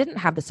 if I didn't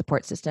have the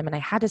support system and I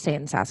had to stay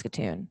in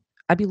Saskatoon,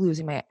 I'd be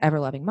losing my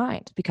ever-loving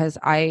mind because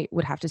I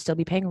would have to still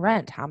be paying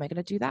rent. How am I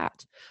going to do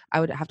that? I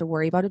would have to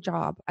worry about a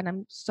job. And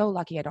I'm so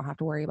lucky I don't have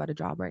to worry about a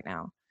job right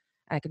now.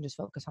 and I can just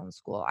focus on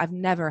school. I've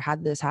never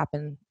had this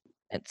happen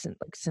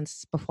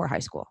since before high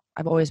school.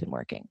 I've always been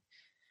working.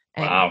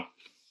 And Wow.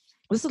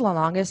 this is the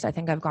longest I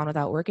think I've gone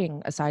without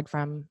working, aside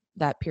from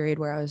that period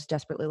where I was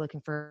desperately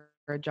looking for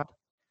a job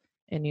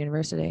in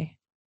university.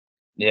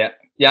 Yeah.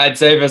 Yeah, I'd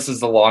say this is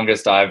the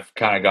longest I've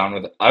kind of gone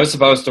with it. I was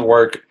supposed to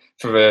work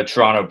for the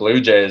Toronto Blue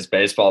Jays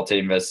baseball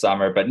team this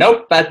summer, but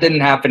nope, that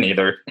didn't happen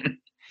either.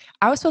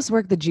 I was supposed to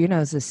work the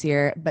Junos this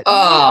year, but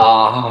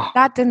Ah.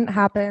 that didn't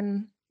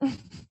happen.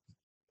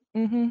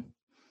 Mm-hmm.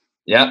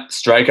 Yep,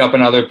 strike up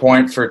another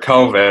point for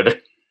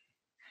COVID.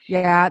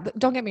 Yeah,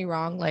 don't get me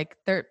wrong. Like,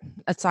 they're,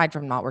 aside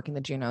from not working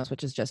the Junos,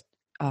 which is just,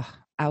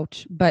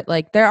 ouch. But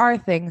like, there are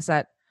things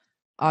that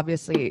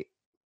obviously,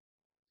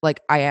 like,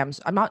 I'm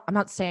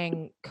not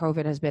saying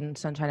COVID has been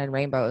sunshine and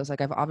rainbows.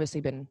 Like, it's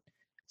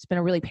been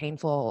a really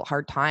painful,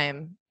 hard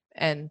time.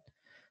 And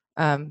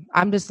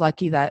I'm just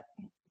lucky that,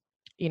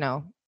 you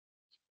know,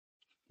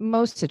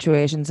 most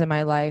situations in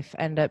my life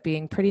end up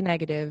being pretty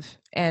negative.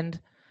 And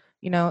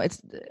you know,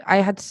 I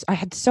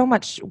had so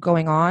much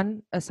going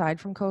on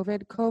aside from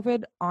COVID.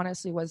 COVID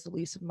honestly was the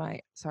least of my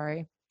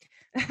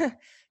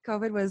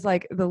COVID was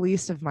like the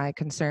least of my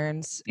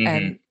concerns. Mm-hmm.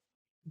 And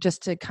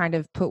just to kind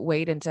of put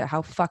weight into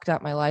how fucked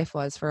up my life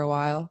was for a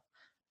while.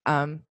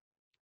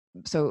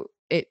 So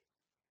it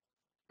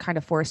kind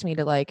of forced me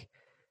to like,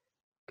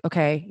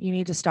 okay, you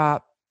need to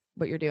stop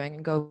what you're doing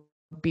and go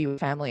be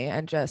with family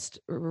and just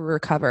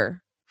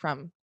recover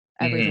from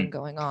everything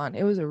going on.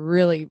 It was a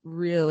really,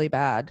 really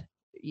bad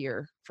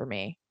year for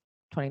me,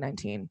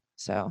 2019.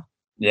 So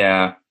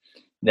yeah,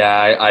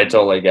 I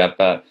totally get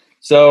that.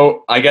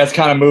 So I guess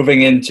kind of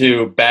moving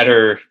into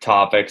better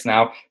topics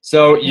now.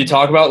 So you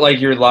talk about like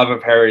your love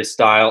of Harry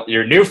Styles,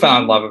 your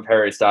newfound love of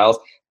Harry Styles,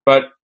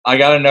 but I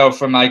got to know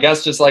from, I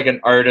guess, just like an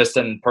artist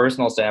and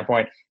personal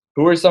standpoint,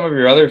 who are some of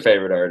your other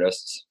favorite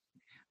artists?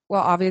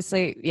 Well,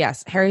 obviously,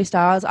 yes, Harry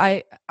Styles.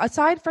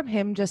 Aside from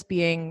him just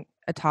being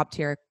a top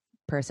tier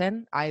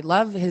person, I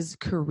love his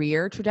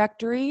career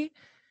trajectory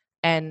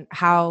and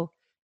how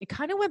it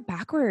kind of went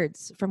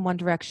backwards from One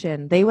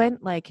Direction. They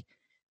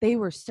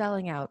were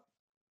selling out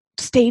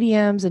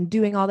stadiums and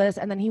doing all this.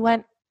 And then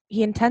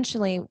he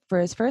intentionally, for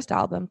his first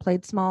album,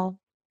 played small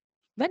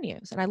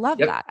venues. And I love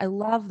that. I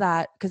love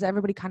that because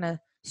everybody kind of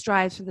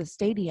strives for the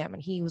stadium.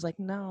 And he was like,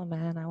 no,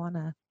 man, I want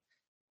to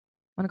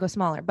go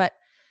smaller. But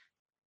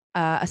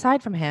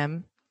aside from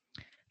him,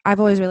 I've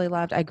always really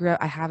loved, I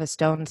have a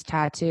Stones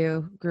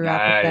tattoo, grew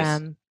up with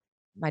them.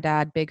 My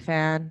dad, big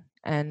fan.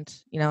 And,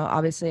 you know,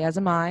 obviously, as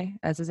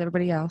is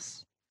everybody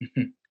else.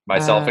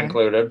 Myself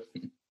included.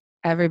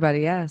 Everybody,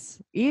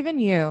 yes. Even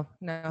you.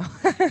 No.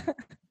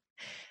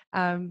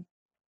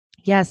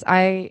 Yes,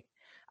 I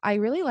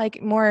really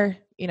like more,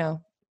 you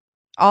know,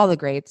 all the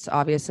greats,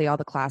 obviously, all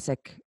the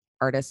classic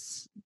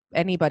artists.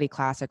 Anybody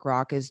classic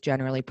rock is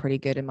generally pretty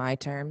good in my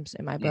terms,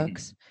 in my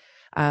books.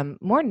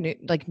 More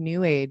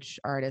new age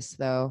artists,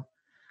 though.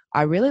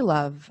 I really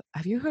love.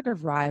 Have you heard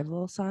of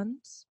Rival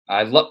Sons?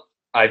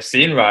 I've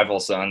seen Rival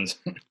Sons.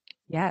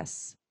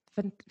 Yes,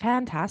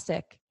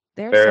 fantastic.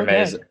 They're so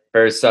amazing. Good.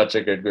 They're such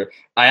a good group.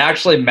 I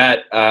actually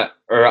met,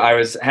 or I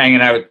was hanging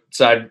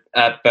outside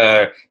at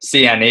the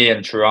CNE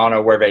in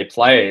Toronto where they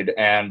played,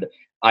 and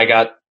I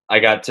got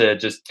to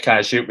just kind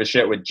of shoot the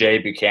shit with Jay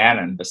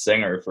Buchanan, the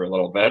singer, for a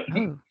little bit.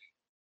 Oh,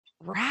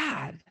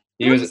 rad.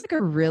 He was like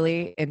a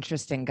really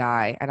interesting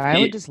guy, and I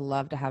would just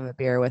love to have a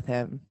beer with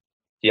him.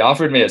 He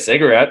offered me a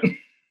cigarette.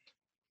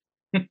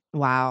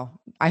 Wow.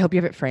 I hope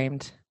you have it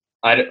framed.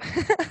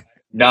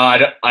 No,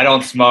 I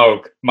don't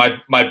smoke. My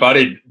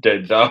buddy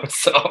did, though,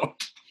 so.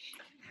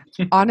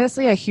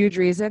 Honestly, a huge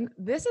reason.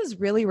 This is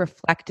really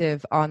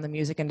reflective on the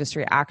music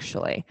industry,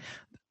 actually.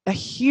 A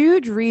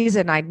huge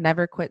reason I'd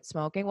never quit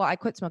smoking. Well, I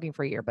quit smoking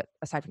for a year, but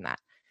aside from that,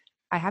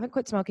 I haven't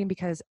quit smoking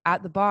because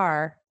at the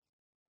bar,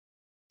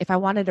 if I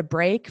wanted a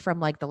break from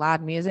like the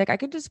loud music, I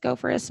could just go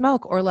for a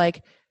smoke. Or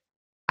like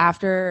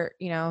after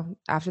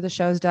the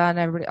show's done,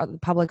 everybody, the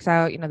public's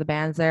out, you know, the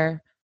band's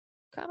there,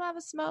 come have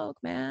a smoke,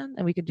 man.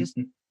 And we could just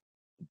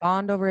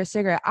bond over a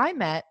cigarette. I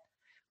met,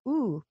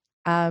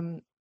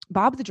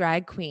 Bob the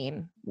Drag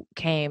Queen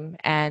came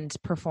and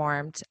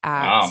performed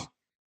at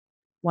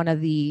one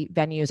of the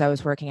venues I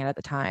was working at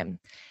the time.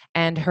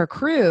 And her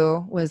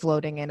crew was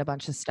loading in a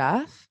bunch of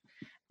stuff.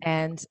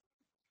 And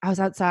I was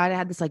outside. I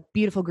had this like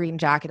beautiful green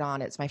jacket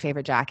on. It's my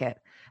favorite jacket.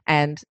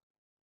 And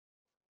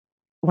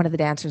one of the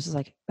dancers was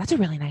like, that's a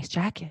really nice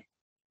jacket.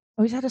 I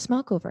always had a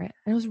smoke over it.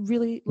 And it was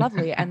really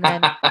lovely. And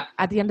then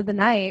at the end of the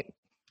night,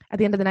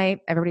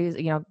 everybody's,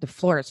 you know, the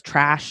floor is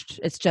trashed.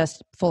 It's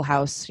just full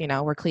house, you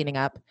know, we're cleaning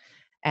up.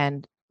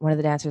 And one of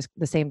the dancers,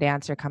 the same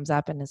dancer, comes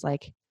up and is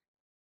like,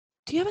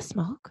 do you have a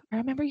smoke? I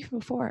remember you from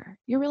before.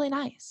 You're really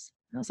nice.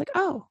 And I was like,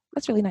 oh,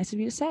 that's really nice of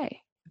you to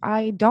say.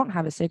 I don't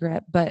have a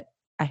cigarette, but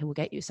I will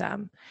get you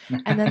some.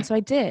 And then so I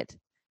did.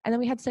 And then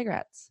we had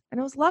cigarettes and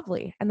it was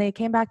lovely. And they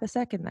came back the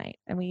second night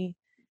and we,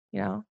 you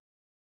know,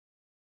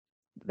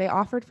 they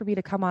offered for me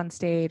to come on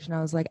stage and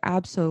I was like,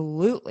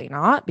 absolutely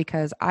not,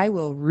 because I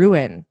will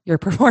ruin your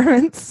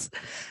performance.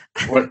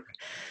 What?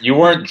 You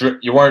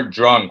weren't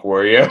drunk,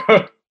 were you?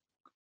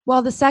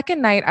 Well, the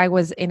second night I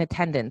was in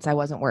attendance. I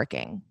wasn't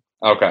working.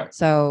 Okay.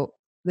 So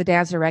the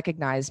dancer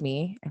recognized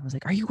me and was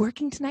like, "Are you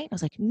working tonight?" I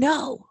was like,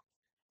 "No."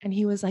 And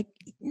he was like,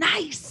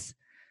 "Nice.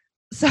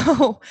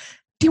 So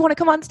do you want to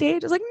come on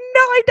stage?" I was like,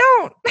 "No, I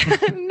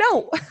don't."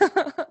 No.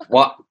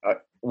 What?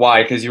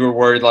 Why? Because you were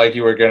worried like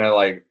you were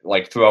gonna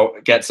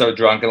get so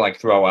drunk and like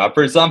throw up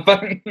or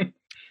something.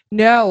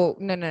 No,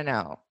 no, no,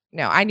 no.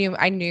 No, I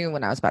knew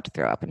when I was about to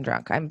throw up and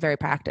drunk. I'm very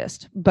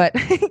practiced. But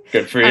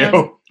Good for um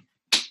you.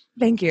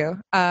 thank you.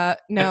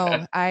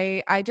 No,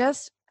 I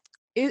just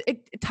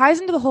it ties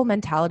into the whole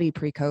mentality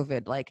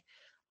pre-COVID. Like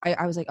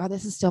I was like, oh,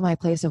 this is still my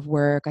place of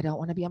work. I don't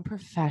want to be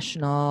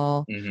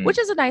unprofessional, Hmm. which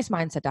is a nice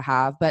mindset to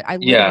have, but I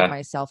limited Yeah.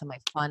 myself and my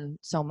fun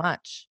so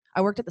much.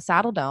 I worked at the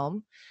Saddle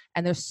Dome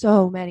and there's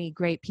so many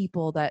great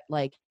people that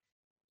like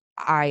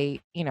I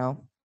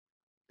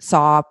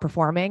saw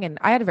performing, and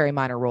I had a very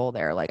minor role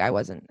there. Like I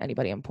wasn't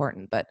anybody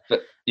important, but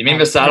You mean the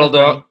part Saddle of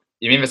Dome? my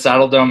You mean the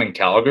Saddle Dome in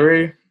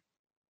Calgary?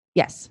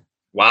 yes.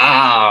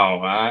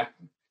 Wow.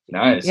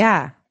 Nice.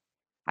 Yeah.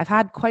 I've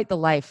had quite the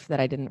life that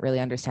I didn't really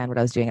understand what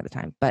I was doing at the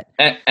time, but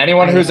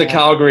Anyone I who's a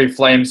Calgary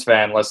Flames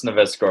fan, listen to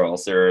this girl.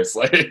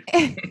 Seriously.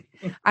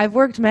 I've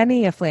worked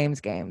many a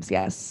Flames games.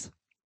 Yes.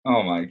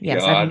 Oh my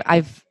Yes, god.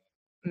 I've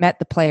met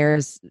the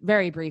players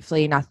very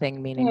briefly,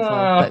 nothing meaningful,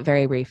 Uh, but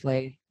very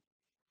briefly.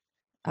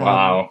 Um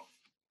wow.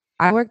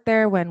 I worked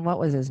there when what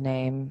was his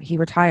name? He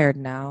retired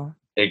now.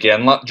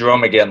 Iginla,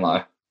 Jerome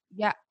Iginla.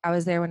 Yeah, I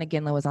was there when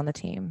Aginla was on the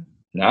team.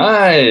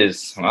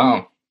 Nice.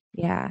 Wow.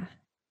 Yeah.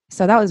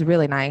 So that was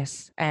really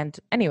nice. And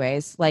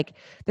anyways, like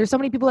there's so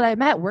many people that I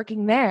met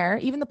working there,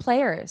 even the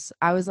players.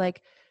 I was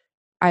like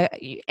I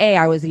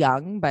was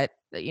young, but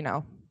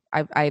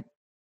I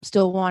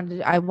still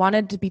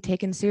wanted to be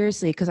taken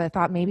seriously because I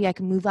thought maybe I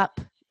could move up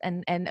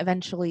and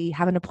eventually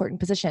have an important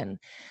position.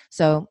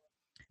 So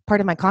part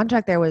of my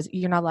contract there was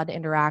you're not allowed to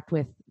interact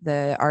with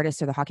the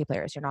artists or the hockey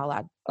players. You're not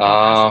allowed. Don't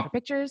ask them Uh, for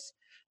pictures.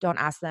 Don't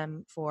ask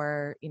them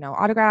for,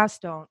 autographs.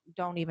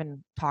 Don't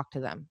even talk to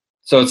them.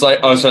 so it's like,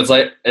 I oh, was so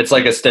like, it's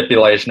like a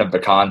stipulation of the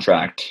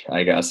contract,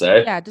 I guess,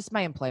 eh? yeah, just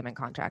my employment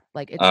contract.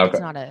 Like it's Okay.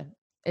 not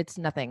it's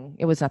nothing.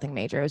 It was nothing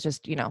major. It was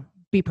just,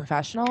 be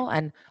professional.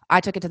 And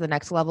I took it to the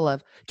next level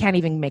of can't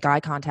even make eye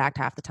contact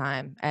half the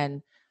time.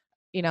 And,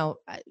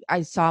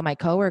 I saw my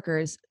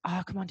coworkers,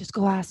 oh, come on, just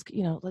go ask,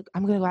 like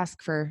I'm going to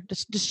ask for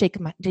just shake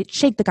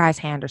the guy's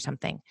hand or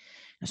something.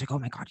 I was like, oh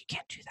my God, you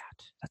can't do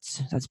that.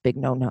 That's big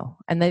no.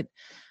 And they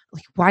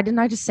like, why didn't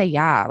I just say,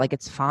 yeah, like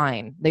it's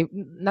fine.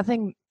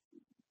 Nothing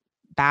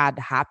bad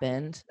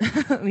happened.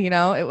 We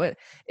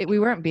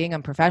weren't being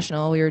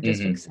unprofessional. We were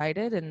just Hmm.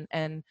 excited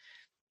and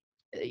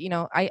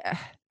I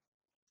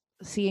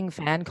seeing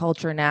fan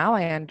culture now,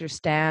 I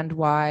understand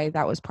why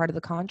that was part of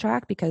the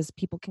contract because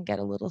people can get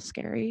a little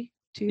scary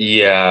to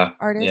Yeah. Yeah.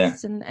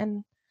 artists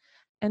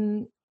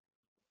and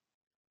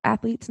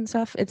athletes and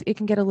stuff. It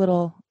can get a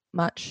little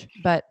much,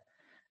 but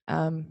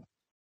um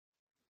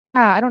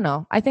yeah, I don't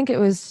know. I think it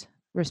was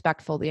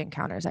respectful, the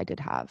encounters I did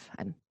have,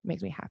 and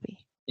makes me happy.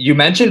 You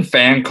mentioned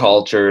fan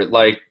culture.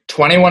 Like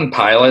 21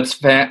 Pilots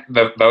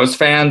those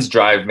fans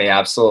drive me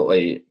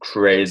absolutely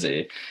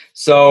crazy.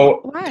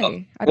 So, Why?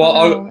 I don't know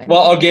I'll anything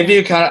about give that.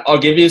 you I'll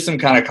give you some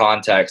kind of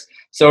context.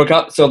 So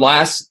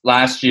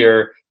last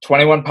year,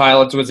 21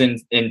 Pilots was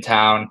in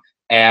town,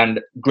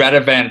 and Greta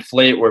Van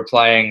Fleet were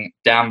playing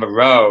down the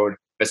road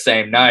the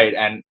same night,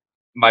 and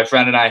my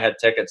friend and I had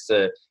tickets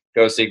to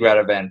go see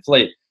Greta Van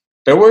Fleet.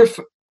 There were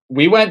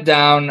we went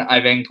down,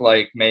 I think,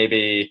 like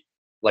maybe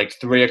like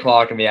 3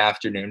 o'clock in the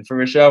afternoon for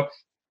a show.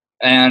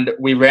 And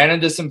we ran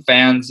into some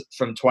fans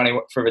for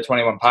the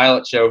 21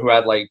 Pilot show who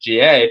had like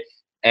GA,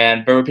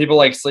 and there were people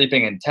like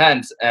sleeping in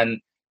tents. And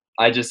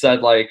I just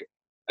said, like,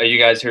 are you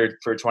guys here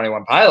for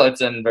 21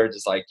 Pilots? And they're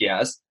just like,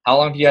 yes. How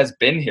long have you guys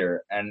been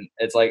here? And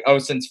it's like, oh,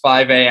 since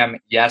 5 a.m.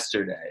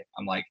 yesterday.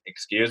 I'm like,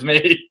 excuse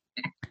me?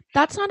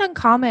 That's not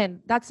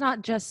uncommon. That's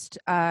not just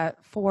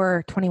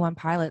for 21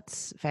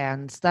 Pilots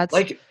fans. That's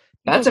Like, people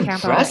that's camp out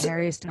at impressive.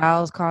 Harry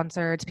Styles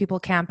concerts. People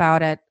camp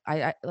out at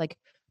I like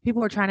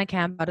people were trying to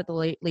camp out at the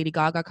Lady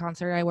Gaga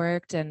concert I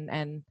worked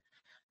and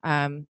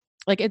um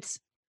like it's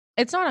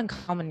not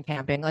uncommon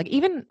camping. Like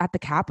even at the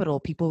Capitol,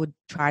 people would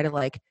try to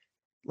like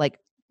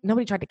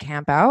nobody tried to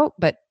camp out,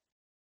 but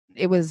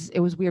it was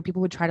weird.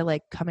 People would try to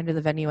like come into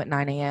the venue at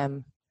 9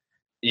 a.m.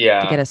 to get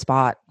Yeah. a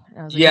spot. And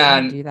I was like, you Yeah.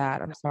 can't And do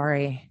that. I'm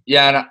sorry.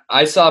 yeah, and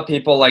I saw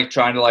people like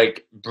trying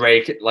to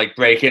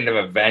break into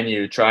a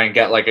venue, try and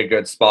get like a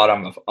good spot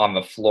on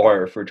the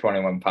floor for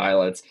 21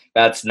 Pilots.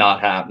 That's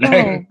not happening. No.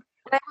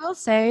 And I will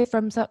say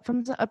from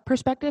a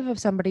perspective of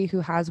somebody who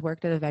has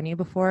worked at a venue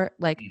before,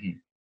 like Hmm.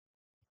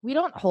 we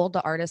don't hold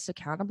the artists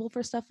accountable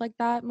for stuff like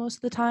that most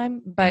of the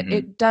time, but Hmm.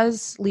 it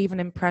does leave an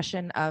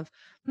impression of,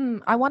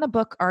 I want to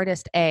book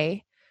artist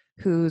A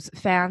whose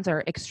fans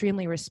are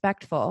extremely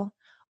respectful,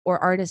 or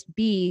artist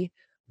B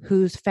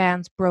whose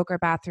fans broke our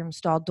bathroom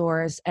stall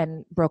doors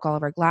and broke all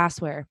of our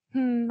glassware.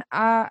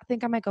 I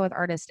think I might go with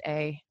artist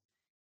A,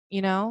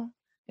 you know?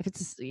 If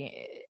it's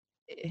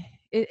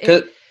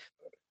it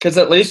Cause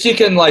at least you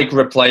can like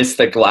replace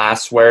the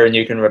glassware, and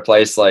you can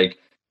replace like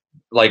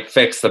like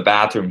fix the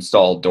bathroom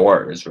stall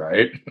doors,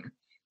 right?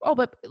 Oh,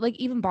 but like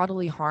even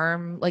bodily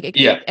harm, like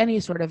Yeah, any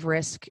sort of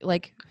risk,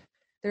 like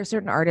there are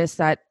certain artists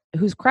that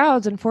whose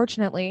crowds,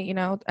 unfortunately,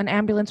 an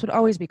ambulance would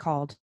always be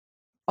called.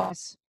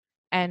 Always.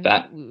 And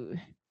that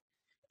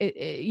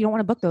you don't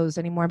want to book those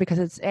anymore because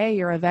it's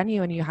you're a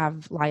venue and you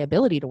have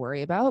liability to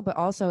worry about, but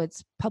also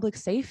it's public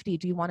safety.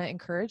 Do you want to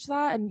encourage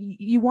that? And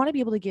you want to be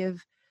able to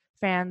give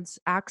fans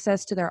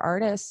access to their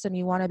artists, and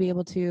you want to be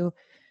able to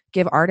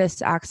give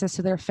artists access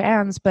to their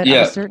fans, but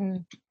yeah. at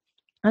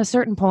a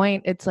certain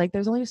point, it's like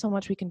there's only so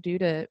much we can do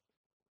to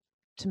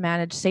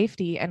manage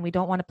safety, and we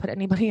don't want to put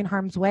anybody in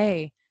harm's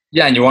way.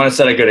 Yeah, and you want to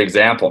set a good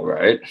example,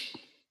 right?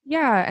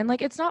 Yeah, and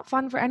like it's not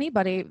fun for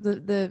anybody.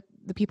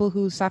 The people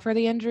who suffer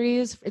the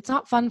injuries, it's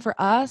not fun for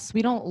us.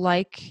 We don't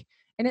like,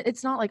 and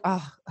it's not like,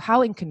 oh,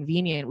 how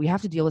inconvenient. We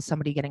have to deal with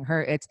somebody getting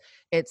hurt.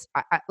 It's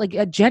like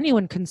a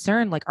genuine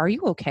concern. Like, are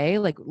you okay?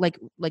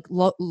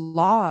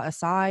 Law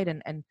aside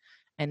and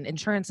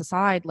insurance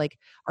aside, like,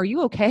 are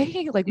you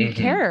okay? Like, we Hmm.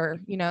 care.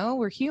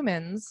 We're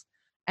humans,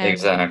 and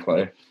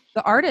Exactly.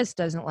 the artist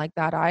doesn't like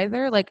that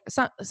either. Like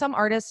some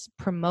artists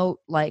promote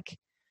like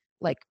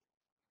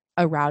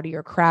a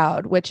rowdier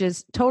crowd, which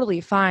is totally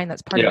fine.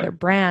 That's part of Yeah. their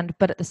brand.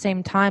 But at the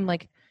same time,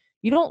 like,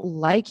 you don't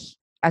like,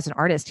 as an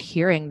artist,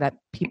 hearing that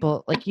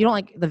people, like, you don't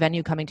like the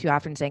venue coming to you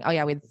after and saying, oh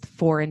yeah, we had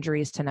 4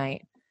 injuries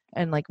tonight.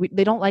 And like,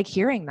 they don't like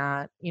hearing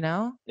that.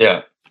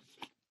 Yeah.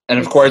 And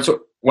of It's course,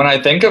 when I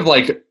think of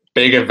like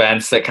big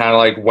events that kind of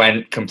like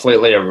went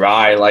completely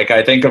awry, like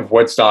I think of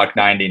Woodstock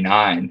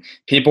 99.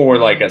 People were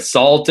like mm,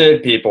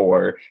 assaulted, people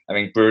were, I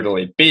mean,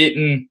 brutally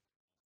beaten.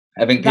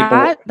 I think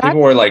that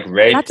people were like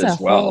raped that's a as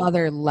whole well.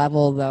 other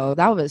level though.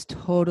 That was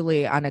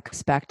totally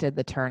unexpected,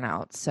 the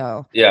turnout.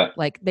 So Yeah.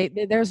 like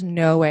there's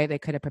no way they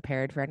could have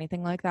prepared for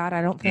anything like that,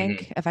 I don't Hmm.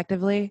 think,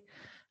 effectively.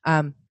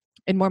 um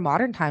in more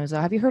modern times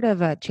though, have you heard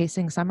of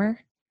Chasing Summer?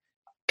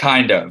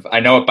 Kind of.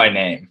 I know it by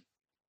name.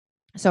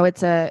 So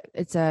it's a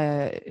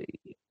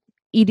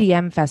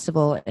EDM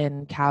festival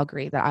in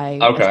Calgary that I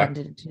Okay.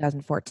 attended in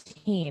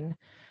 2014,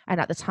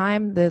 and at the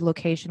time the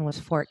location was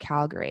Fort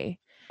Calgary.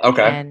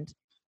 Okay. And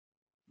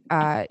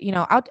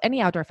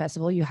any outdoor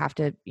festival, you have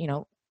to,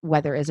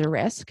 weather is a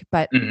risk,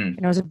 but Hmm.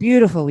 it was a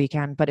beautiful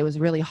weekend, but it was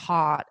really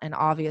hot, and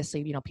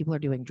obviously, people are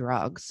doing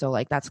drugs, so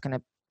like that's going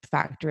to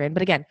factor in.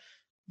 But again,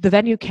 the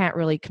venue can't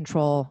really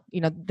control,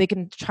 they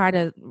can try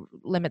to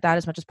limit that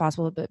as much as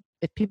possible, but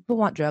if people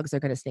want drugs, they're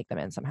going to sneak them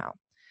in somehow.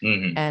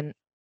 Hmm. And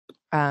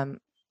um,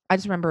 I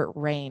just remember it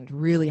rained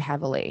really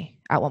heavily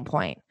at one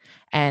point,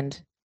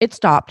 and it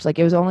stopped. Like,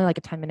 it was only like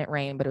a 10-minute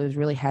rain, but it was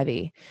really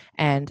heavy,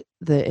 and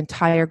the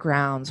entire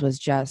grounds was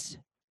just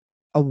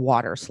a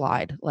water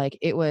slide. Like,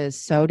 it was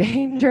so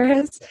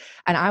dangerous,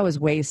 and I was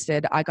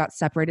wasted. I got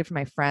separated from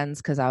my friends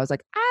because I was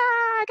like,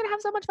 I can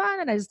have so much fun,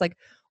 and I just like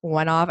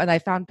went off, and I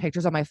found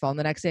pictures on my phone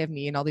the next day of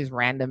me and all these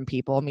random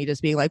people, me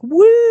just being like,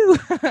 woo.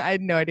 I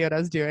had no idea what I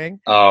was doing.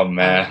 Oh um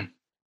man.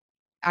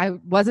 I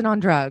wasn't on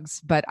drugs,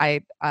 but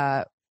I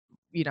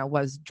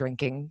was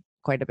drinking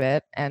quite a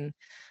bit. And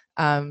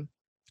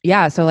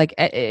yeah, so like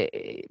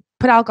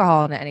put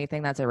alcohol into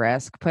anything that's a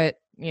risk. Put,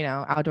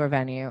 outdoor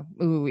venue,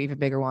 ooh, even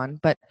bigger one.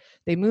 But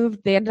they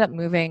ended up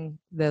moving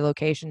the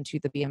location to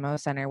the BMO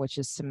Center, which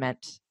is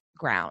cement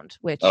ground,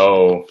 which,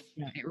 Oh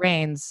it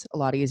rains, a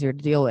lot easier to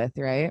deal with,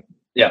 right?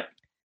 yeah.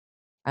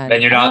 And I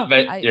don't know,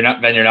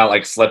 Then you're not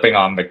like slipping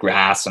on the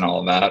grass and all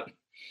of that.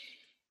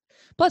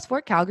 plus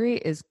Fort Calgary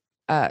is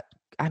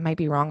I might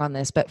be wrong on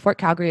this, but Fort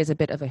Calgary is a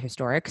bit of a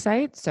historic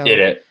site. So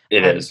It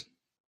um is.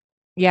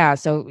 yeah,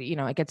 so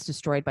it gets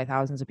destroyed by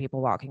thousands of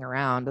people walking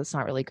around. That's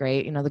not really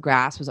great. The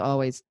grass was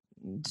always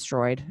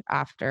destroyed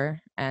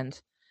after, and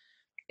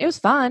it was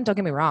fun, don't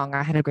get me wrong,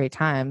 I had a great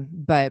time,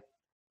 but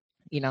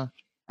you know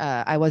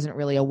I wasn't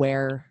really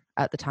aware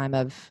at the time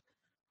of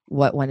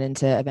what went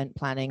into event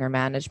planning or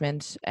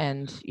management,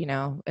 and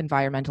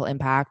environmental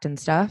impact and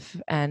stuff.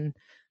 And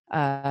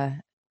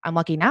I'm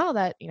lucky now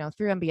that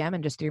through MBM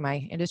and just through my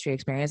industry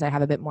experience, I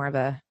have a bit more of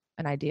an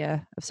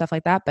idea of stuff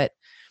like that. But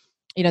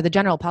the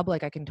general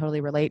public, I can totally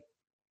relate,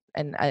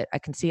 and I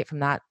can see it from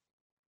that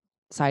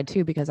side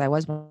too, because I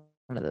was one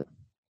of the.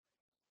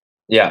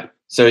 Yeah.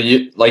 So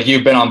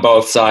you've been on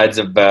both sides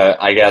of the,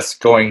 I guess,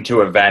 going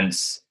to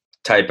events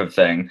type of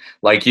thing.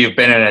 Like you've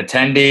been an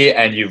attendee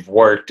and you've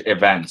worked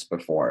events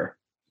before.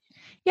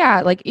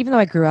 Yeah, like even though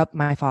I grew up,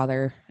 my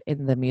father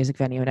in the music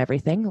venue and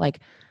everything, like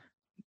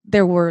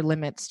there were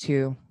limits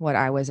to what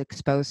I was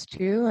exposed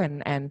to,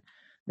 and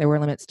there were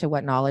limits to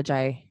what knowledge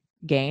I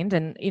gained.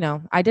 And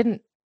I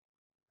don't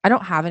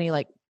have any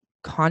like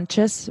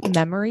conscious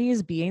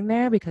memories being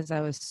there because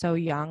I was so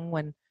young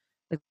when,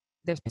 like,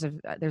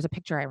 there's a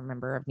picture I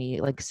remember of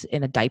me like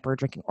in a diaper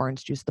drinking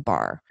orange juice at the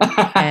bar.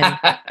 And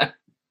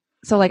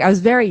so like I was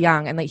very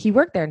young, and like he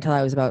worked there until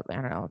I was about, I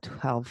don't know,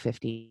 12,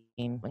 15,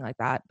 something like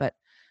that. But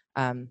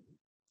um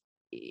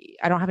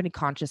I don't have any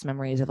conscious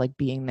memories of like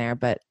being there.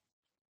 But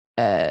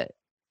uh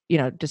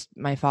just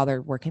my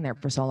father working there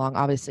for so long,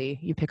 obviously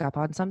you pick up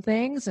on some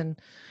things, and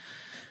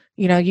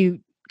you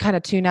kind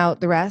of tune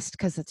out the rest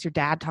because it's your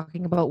dad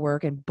talking about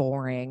work and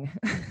boring.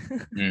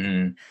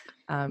 Hmm.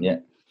 um, Yeah.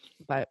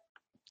 but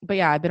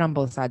yeah, I've been on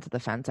both sides of the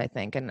fence, I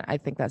think, and I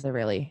think that's a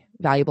really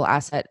valuable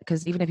asset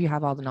because even if you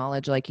have all the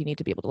knowledge, like you need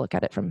to be able to look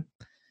at it from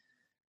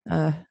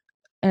uh,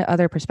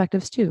 other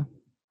perspectives too.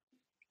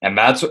 And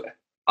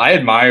I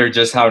admire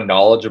just how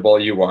knowledgeable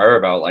you are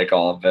about like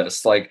all of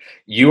this. Like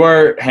you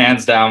are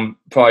hands down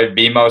probably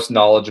the most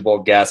knowledgeable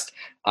guest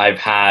I've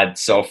had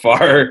so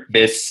far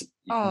this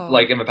Oh,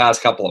 like in the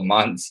past couple of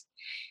months.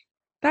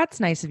 that's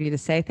nice of you to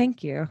say.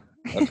 Thank you.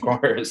 Of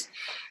course.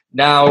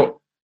 Now,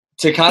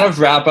 to kind of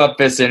wrap up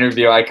this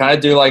interview, I kind of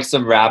do like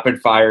some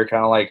rapid fire,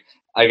 kind of like,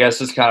 I guess,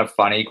 just kind of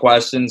funny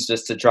questions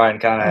just to try and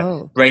kind of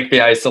Oh, break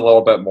the ice a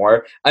little bit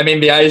more. I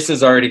mean, the ice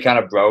is already kind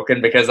of broken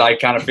because I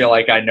kind of feel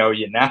like I know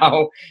you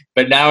now,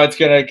 but now it's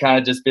going to kind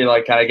of just be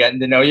like kind of getting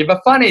to know you,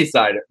 the funny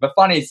side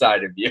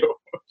of you.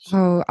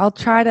 oh, I'll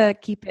try to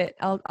keep it.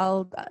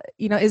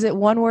 Is it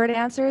one word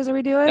answers? Are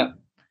we No, doing?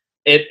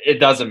 it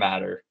doesn't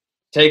matter.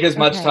 Take as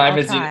much Okay, time I'll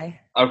as you. try.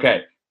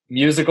 Okay.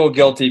 Musical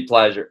guilty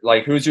pleasure.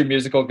 Like, who's your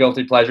musical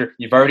guilty pleasure?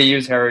 You've already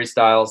used Harry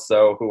Styles,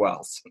 so who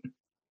else?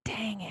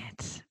 Dang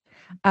it.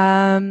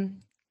 Um,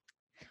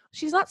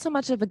 she's not so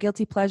much of a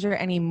guilty pleasure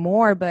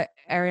anymore, but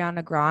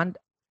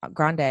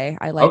Grande,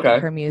 I like Okay.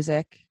 her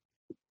music.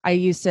 I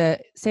used to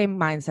same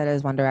mindset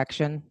as One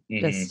Direction. Hmm.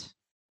 Just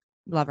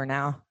love her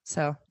now.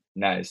 So,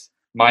 Nice.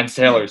 Mine's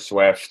Taylor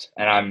Swift,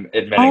 and I'm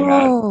admitting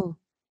that. oh,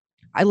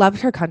 I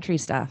loved her country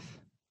stuff.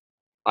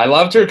 I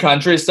loved her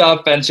country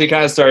stuff, and she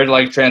kind of started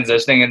like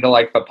transitioning into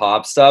like the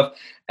pop stuff.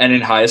 And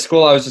in high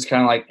school, I was just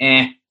kind of like,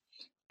 eh.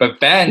 But Ooh,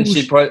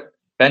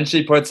 then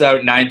she puts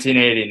out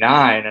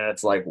 1989, and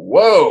it's like,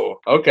 whoa,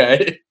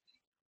 okay.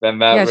 Then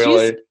that yeah, she's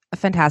really, a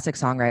fantastic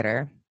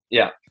songwriter.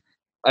 yeah.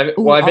 Well,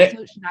 Ooh, I mean,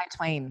 also Shania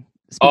Twain.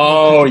 Speaking of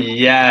oh country artists.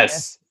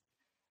 yes,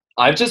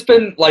 I've just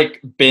been like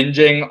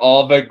binging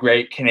all the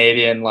great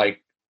Canadian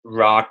like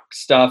rock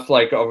stuff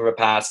like over the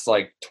past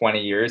like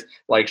 20 years,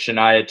 like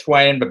Shania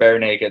Twain, the Bare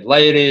Naked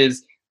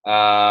Ladies,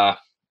 uh,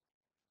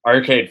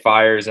 Arcade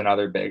Fires, and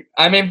other big.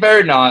 I mean,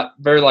 they're not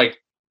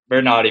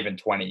even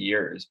 20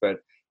 years, but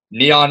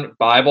Neon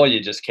Bible, you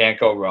just can't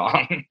go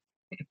wrong.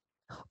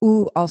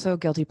 Ooh, also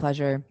guilty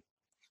pleasure.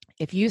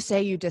 If you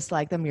say you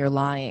dislike them, you're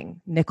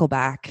lying.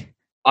 Nickelback.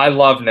 I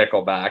love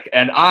Nickelback,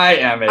 and I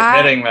am I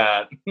admitting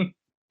that.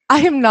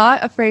 I am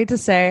not afraid to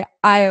say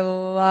I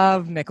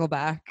love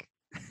Nickelback.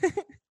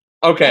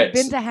 Okay, I've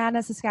been to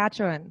Hannah,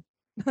 Saskatchewan.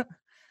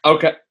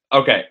 okay,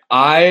 okay.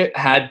 I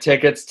had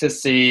tickets to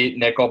see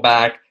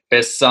Nickelback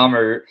this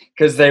summer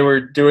because they were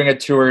doing a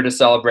tour to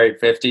celebrate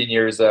 15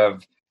 years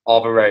of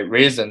All the Right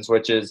Reasons,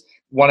 which is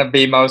one of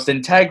the most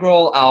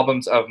integral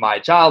albums of my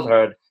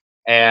childhood.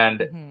 And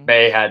Mhm.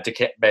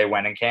 they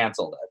went and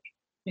canceled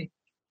it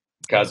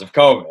because Oh, of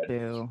COVID.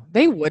 boo.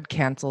 They would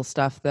cancel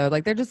stuff though.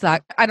 Like they're just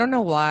that I don't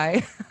know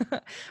why,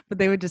 but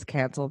they would just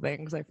cancel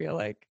things, I feel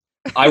like.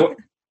 I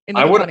In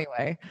I like a would funny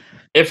way.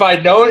 if I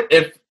know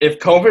if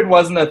COVID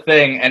wasn't a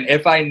thing, and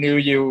if I knew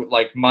you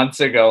like months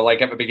ago,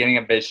 like at the beginning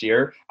of this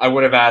year, I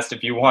would have asked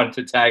if you wanted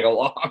to tag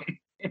along.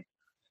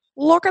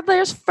 Look at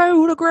this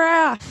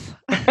photograph.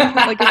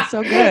 Like it's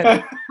so good.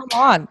 Come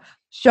on.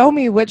 Show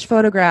me which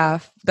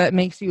photograph that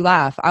makes you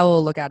laugh. I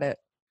will look at it.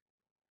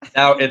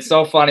 Now it's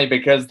so funny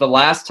because the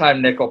last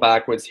time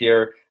Nickelback was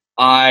here,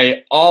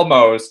 I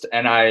almost,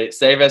 and I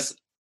say this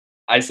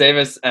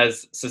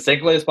as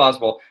succinctly as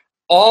possible,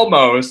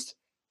 almost,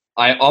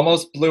 I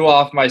almost blew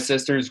off my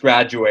sister's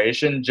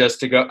graduation just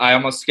to go. I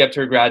almost skipped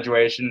her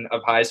graduation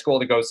of high school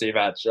to go see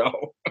that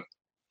show.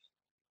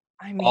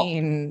 I All-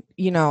 mean,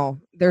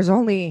 there's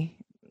only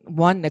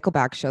one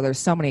Nickelback show. There's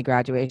so many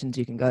graduations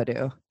you can go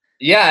to.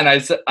 yeah, and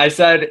I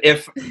said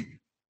if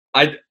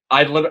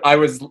I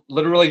was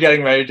literally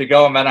getting ready to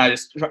go, and then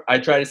I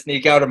try to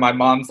sneak out, and my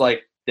mom's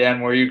like, "Dan,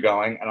 where are you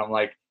going?" And I'm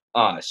like,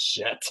 "Oh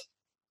shit."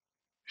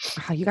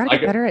 You got to I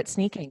get go- better at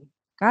sneaking.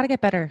 Got to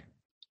get better.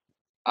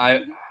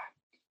 I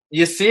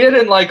you see it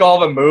in like all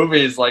the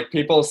movies, like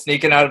people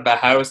sneaking out of the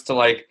house to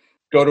like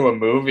go to a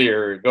movie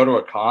or go to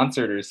a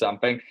concert or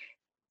something.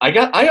 I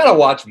gotta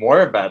watch more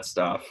of that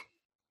stuff.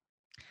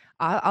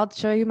 I'll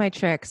show you my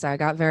tricks. I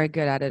got very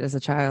good at it as a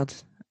child,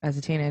 as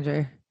a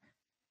teenager.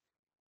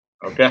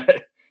 Okay.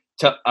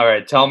 All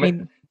right. I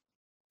mean,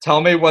 Tell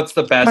me what's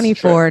the best trick.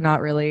 24,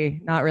 not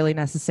really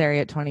necessary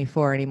at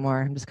 24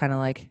 anymore. I'm just kind of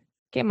like,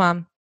 okay,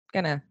 mom,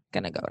 gonna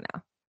go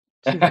now.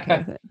 She's okay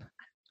with it.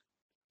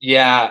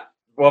 Yeah.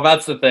 Well,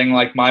 that's the thing.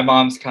 Like my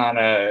mom's kind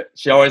of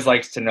she always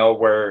likes to know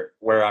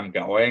where I'm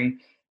going,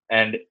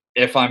 and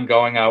if I'm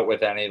going out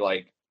with any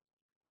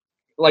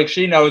like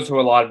she knows who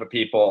a lot of the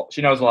people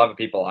she knows a lot of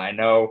the people I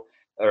know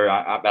or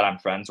that I'm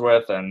friends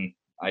with, and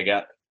I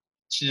get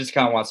she just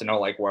kind of wants to know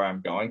like where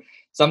I'm going.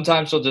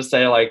 Sometimes she'll just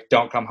say like,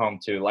 "Don't come home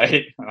too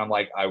late," and I'm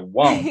like, "I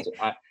won't.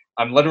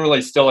 I'm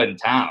literally still in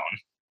town."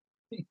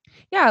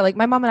 Yeah, like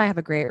my mom and I have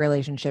a great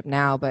relationship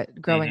now, but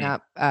growing Hmm.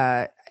 up,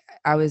 I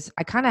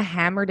kind of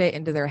hammered it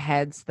into their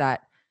heads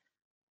that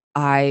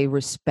I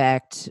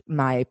respect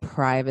my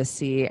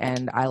privacy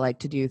and I like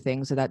to do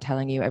things without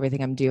telling you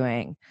everything I'm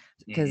doing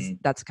because Mhm.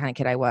 that's the kind of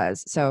kid I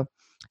was. So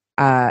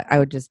I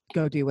would just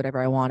go do whatever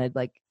I wanted.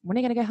 Like, when are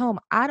you gonna get home?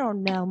 I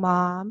don't know,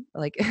 mom.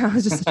 Like, I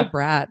was just such a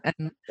brat.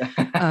 And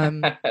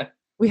um,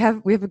 we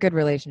have a good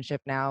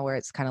relationship now where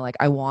it's kind of like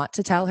I want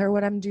to tell her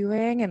what I'm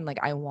doing and like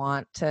I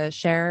want to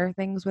share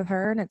things with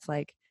her. And it's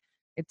like,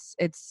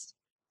 it's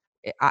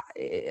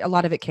a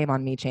lot of it came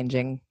on me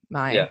changing Yeah.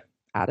 my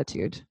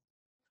attitude.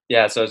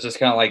 Yeah, so it's just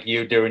kinda like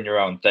you doing your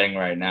own thing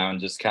right now and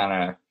just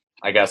kinda,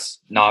 I guess,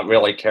 not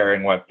really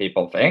caring what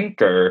people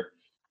think or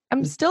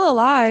I'm still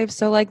alive,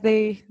 so like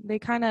they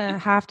kind of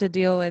have to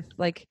deal with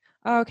like,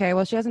 oh, okay,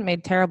 well she hasn't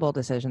made terrible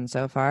decisions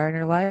so far in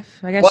her life.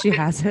 I guess well, she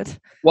hasn't.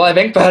 well, I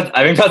think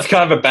that's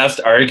kind of a best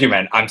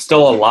argument. I'm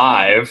still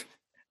alive,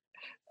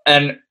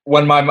 and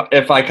when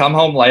if I come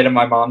home late and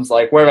my mom's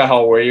like, "Where the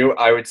hell were you?"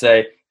 I would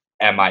say,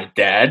 "Am I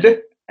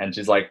dead?" And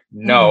she's like,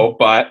 Mm. "No,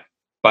 but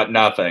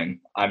nothing.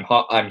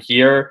 I'm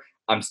here.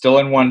 I'm still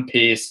in one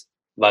piece.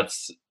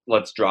 Let's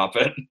drop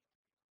it."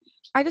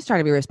 I just try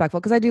to be respectful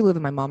because I do live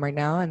with my mom right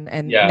now,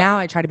 and Yeah. now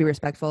I try to be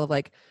respectful of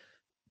like,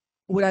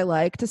 would I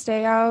like to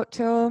stay out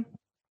till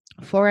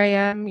 4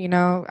 a.m.,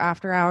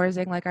 after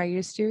hoursing like I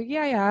used to?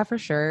 Yeah, for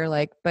sure.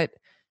 Like, but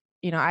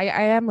I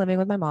am living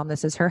with my mom.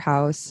 This is her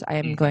house. I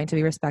am going Mhm. to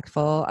be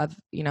respectful of,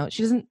 she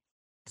doesn't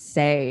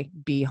say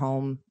be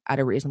home at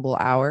a reasonable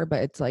hour,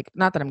 but it's like,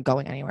 not that I'm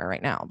going anywhere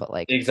right now, but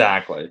like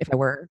Exactly. if I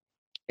were,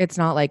 it's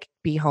not like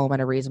be home at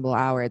a reasonable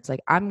hour. It's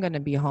like, I'm going to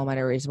be home at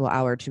a reasonable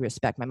hour to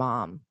respect my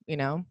mom.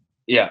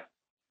 Yeah.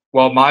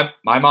 Well, my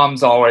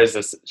mom's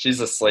always she's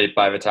asleep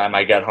by the time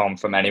I get home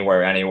from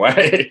anywhere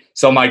anyway.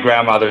 So Yeah. my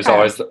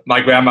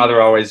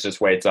grandmother always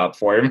just waits up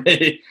for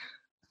me.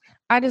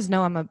 I just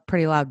know I'm a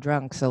pretty loud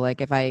drunk. So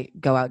like if I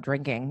go out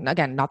drinking,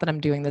 again, not that I'm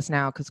doing this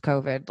now because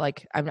COVID,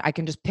 like I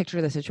can just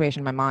picture the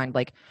situation in my mind,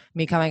 like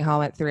me coming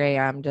home at 3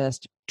 a.m.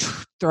 just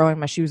throwing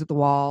my shoes at the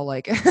wall,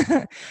 like,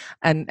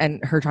 and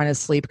her trying to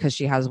sleep because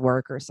she has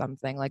work or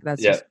something. Like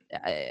that's Yeah. just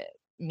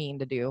mean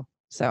to do.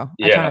 So I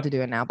try Yeah. not to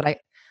do it now, but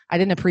I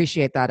didn't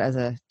appreciate that as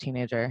a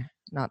teenager,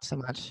 not so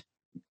much.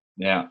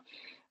 Yeah.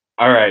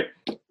 All right.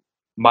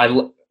 My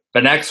the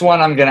next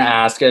one I'm gonna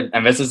ask it,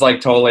 and this is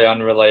like totally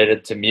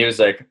unrelated to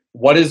music.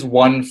 What is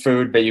one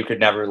food that you could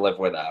never live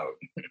without?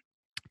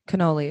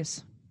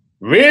 Cannolis.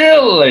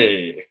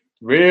 Really?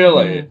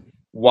 Really? Mm-hmm.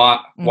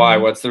 Why? Why?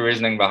 Mm-hmm. What's the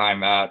reasoning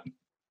behind that?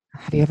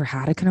 Have you ever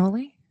had a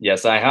cannoli?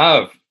 Yes, I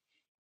have.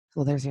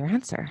 Well, there's your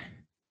answer.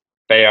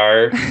 They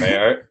are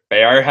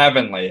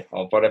heavenly.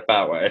 I'll put it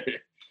that way.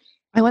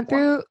 I went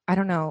through, I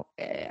don't know,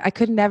 I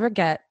could never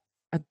get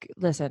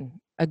listen,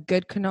 a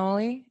good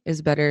cannoli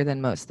is better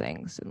than most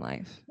things in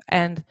life.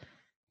 And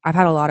I've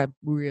had a lot of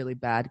really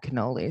bad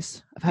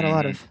cannolis. I've had a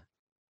lot Mhm. of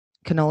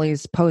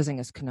cannolis posing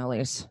as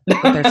cannolis,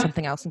 but there's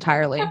something else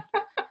entirely.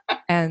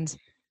 And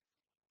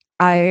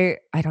I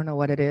don't know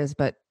what it is,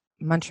 but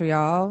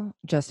Montreal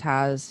just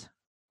has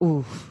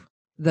oof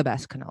the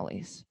best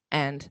cannolis.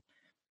 And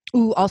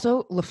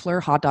also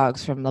Lafleur hot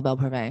dogs from La Belle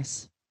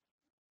Province.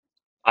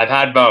 I've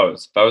had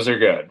those. Those are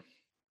good.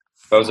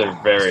 Those are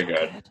Oh, very so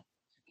good. good.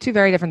 Two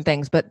very different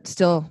things, but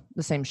still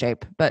the same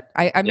shape. But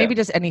I Yeah. maybe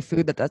just any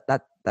food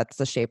that's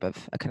the shape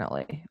of a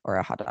cannoli or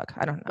a hot dog.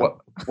 I don't know.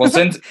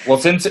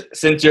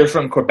 Since you're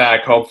from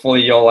Quebec,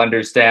 hopefully you'll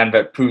understand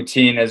that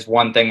poutine is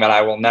one thing that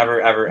I will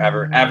never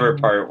ever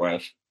Mm, part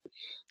with.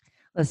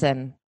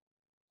 listen,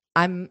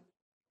 I'm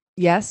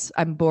yes,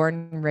 I'm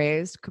born and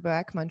raised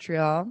Quebec,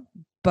 Montreal,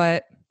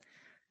 but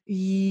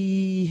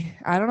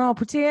I don't know.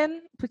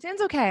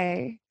 Poutine's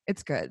okay.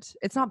 It's good.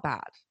 It's not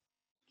bad.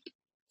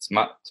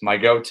 It's my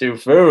go-to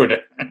food.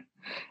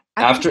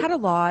 I've just After had a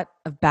lot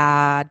of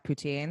bad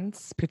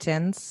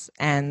poutines,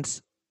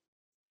 and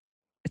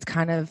it's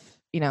kind of,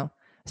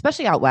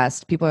 especially out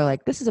west, people are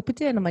like, this is a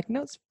poutine. I'm like,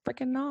 no, it's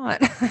freaking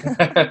not.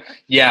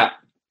 yeah,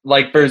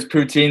 like there's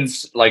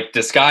poutines like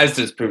disguised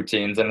as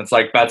poutines, and it's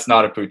like that's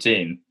not a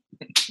poutine.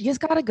 You just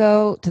gotta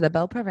go to the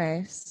Belle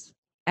Province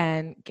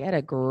and get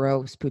a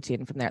gross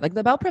poutine from there. Like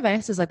the Belle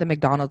Province is like the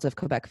McDonald's of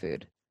Quebec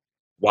food.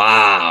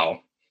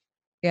 Wow,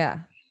 Yeah.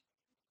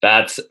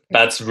 that's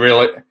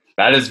really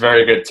that is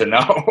very good to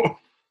know.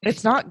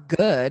 It's not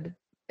good.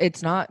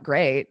 It's not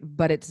great,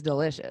 but it's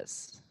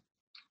delicious.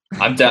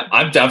 I'm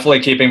definitely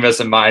keeping this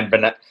in mind.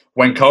 But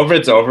when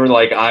COVID's over,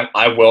 like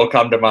I will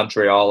come to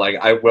Montreal. Like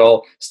I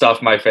will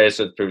stuff my face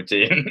with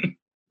poutine.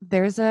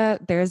 There's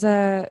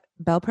a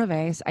Belle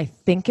Province. I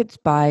think it's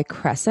by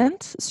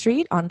Crescent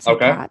Street on St.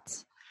 Okay.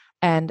 Cat's.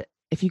 And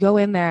if you go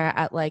in there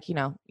at like,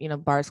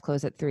 bars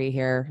close at 3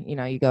 here,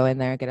 you go in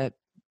there, get a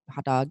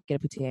hot dog,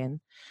 get a poutine.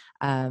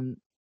 Um,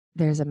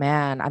 there's a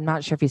man, I'm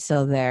not sure if he's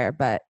still there,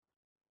 but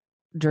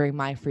during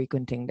my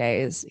frequenting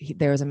days,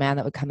 there was a man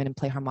that would come in and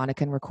play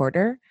harmonica and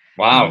recorder. And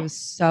he Wow. was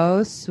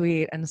so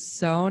sweet and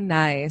so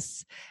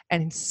nice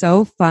and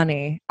so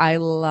funny. I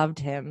loved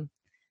him.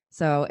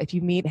 So if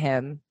you meet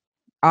him,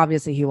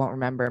 obviously he won't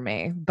remember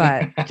me,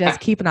 but just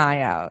keep an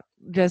eye out.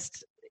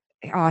 Just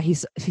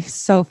he's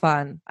so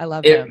fun. I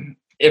love If him.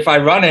 if I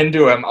run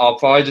into him, I'll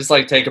probably just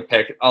like take a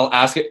pic. I'll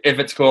ask if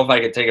it's cool if I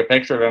could take a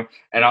picture of him,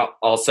 and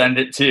I'll send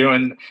it to you.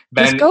 And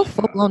then Just go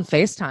full blown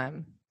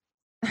FaceTime.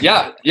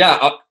 yeah.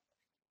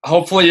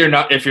 Hopefully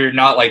if you're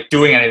not like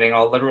doing anything,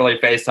 I'll literally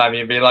FaceTime you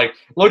and be like,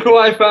 look who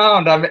I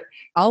found.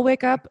 I'll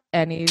wake up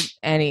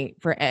anything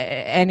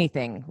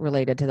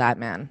related to that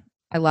man.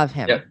 I love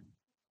him.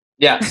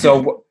 Yeah.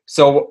 So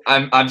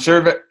I'm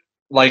sure that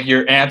like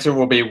your answer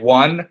will be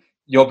one.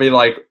 You'll be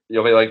like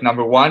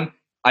number one,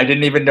 I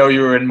didn't even know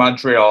you were in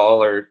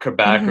Montreal or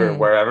Quebec or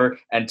wherever.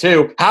 And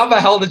two, how the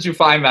hell did you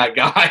find that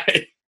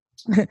guy?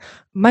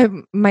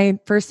 My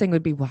first thing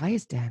would be, why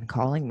is Dan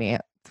calling me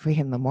at 3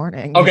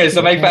 a.m? Okay,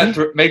 so make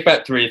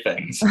that three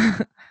things.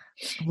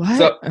 What?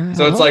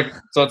 So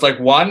it's like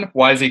one,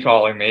 why is he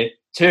calling me?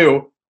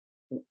 Two,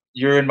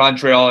 you're in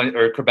Montreal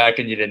or Quebec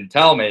and you didn't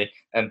tell me.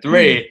 And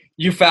three,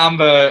 you found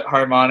the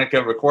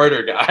harmonica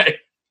recorder guy.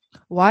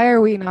 Why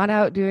are we not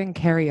out doing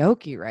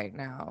karaoke right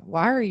now?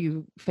 Why are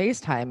you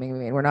FaceTiming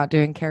me and we're not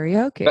doing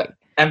karaoke?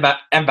 And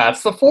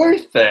that's the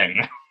fourth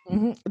thing.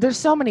 There's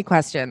so many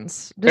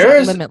questions.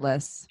 There's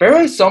limitless. There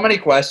are so many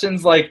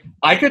questions. Like,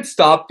 I could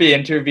stop the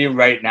interview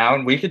right now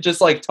and we could just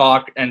like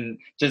talk and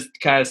just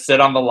kind of sit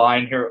on the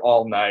line here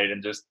all night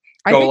and just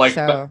go like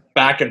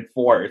back and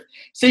forth.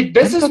 See,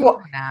 this is what.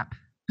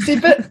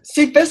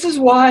 See, this is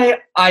why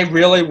I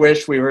really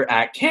wish we were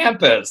at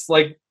campus.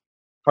 Like,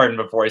 pardon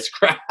the voice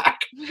crack.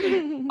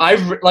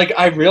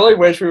 I really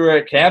wish we were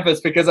at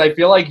campus because I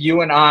feel like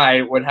you and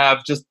I would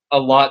have just a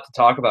lot to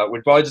talk about.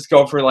 We'd probably just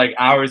go for like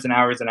hours and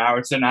hours and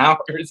hours and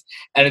hours,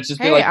 and it's just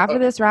be like, after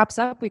this wraps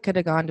up, we could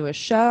have gone to a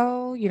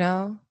show. You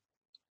know,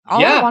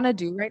 all I want to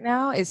do right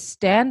now is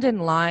stand in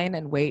line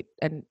and wait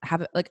and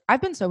have it. Like,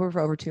 I've been sober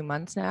for over 2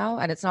 months now,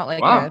 and it's not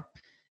like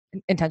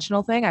an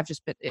intentional thing. I've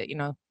just been,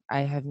 I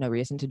have no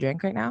reason to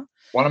drink right now.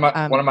 One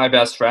of my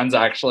best friends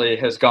actually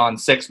has gone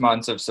 6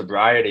 months of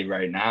sobriety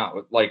right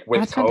now, like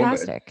with that's COVID.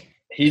 Fantastic.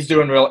 He's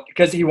doing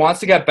because he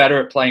wants to get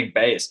better at playing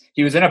bass.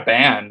 He was in a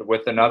band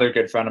with another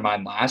good friend of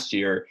mine last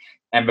year,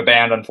 and the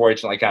band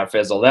unfortunately kind of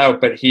fizzled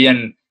out. But he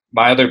and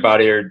my other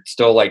buddy are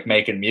still like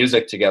making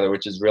music together,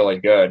 which is really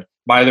good.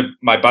 My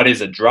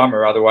buddy's a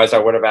drummer. Otherwise, I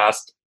would have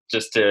asked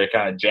just to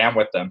kind of jam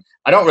with them.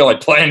 I don't really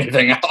play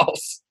anything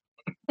else.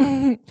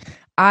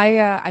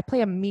 I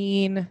play a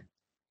mean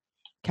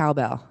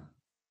cowbell.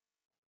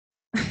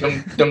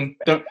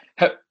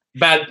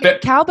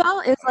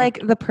 Cowbell is like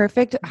the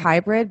perfect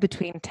hybrid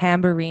between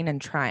tambourine and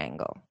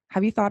triangle.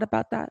 Have you thought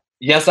about that?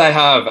 Yes, I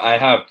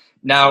have.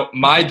 Now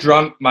my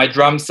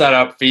drum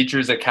setup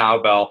features a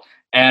cowbell,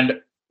 and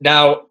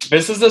now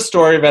this is a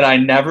story that I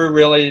never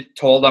really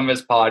told on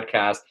this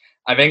podcast.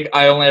 I think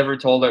I only ever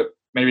told it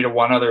maybe to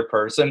one other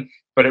person,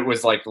 but it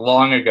was like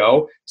long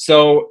ago.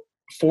 So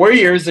 4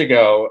 years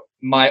ago,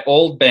 my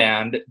old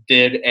band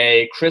did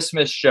a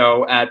Christmas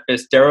show at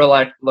this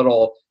derelict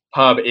little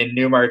pub in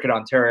Newmarket,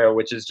 Ontario,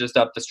 which is just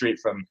up the street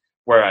from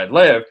where I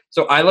live.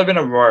 So I live in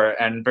Aurora,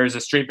 and there's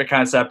a street that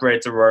kind of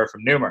separates Aurora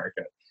from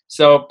Newmarket.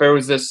 So there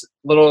was this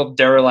little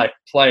derelict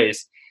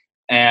place,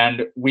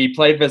 and we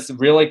played this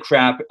really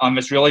crappy,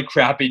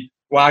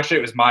 well, actually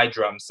it was my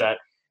drum set.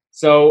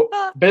 So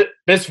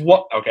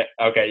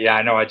okay, yeah,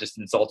 I know I just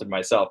insulted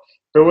myself.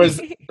 There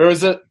was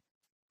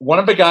one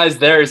of the guys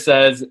there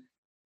says,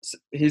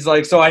 he's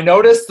like, so I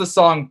noticed the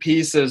song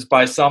Pieces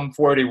by Sum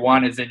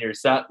 41 is in your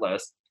set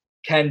list.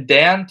 Can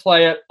Dan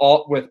play it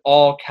all with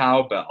all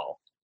cowbell?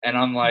 And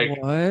I'm like,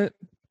 what?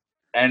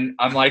 And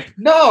I'm like,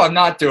 no, I'm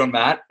not doing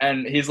that.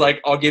 And he's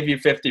like, I'll give you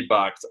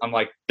 $50. I'm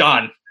like,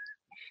 done.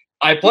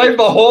 I played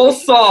the whole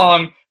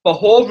song, the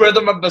whole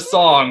rhythm of the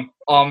song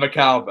on the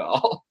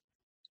cowbell.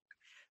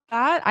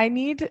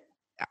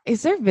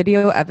 Is there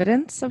video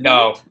evidence of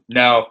that?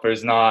 No,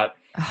 there's not.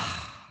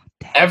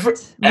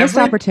 Missed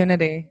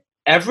opportunity.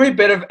 Every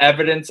bit of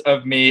evidence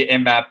of me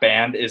in that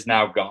band is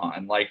now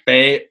gone. Like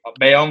they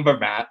own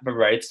the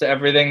rights to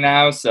everything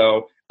now.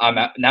 So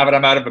now that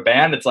I'm out of the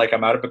band, it's like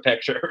I'm out of the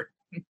picture.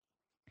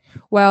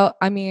 Well,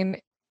 I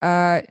mean,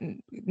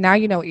 now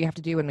you know what you have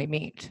to do when we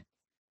meet.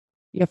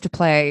 You have to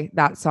play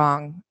that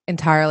song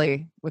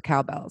entirely with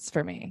cowbells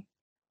for me.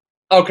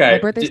 Okay. My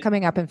birthday's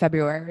coming up in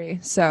February.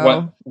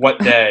 So what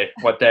day?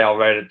 What day? I'll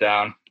write it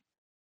down.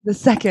 The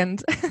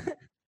 2nd.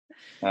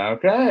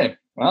 Okay.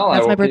 Well,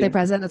 that's my birthday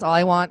present. That's all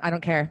I want. I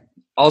don't care.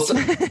 Also,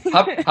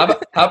 how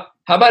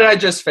about I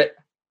just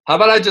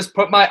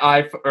put my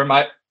iPhone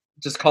or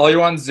just call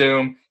you on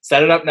Zoom,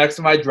 set it up next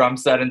to my drum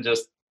set, and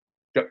just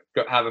go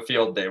have a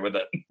field day with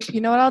it.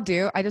 You know what I'll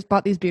do? I just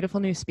bought these beautiful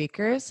new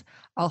speakers.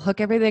 I'll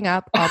hook everything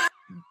up.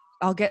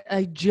 I'll get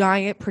a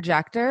giant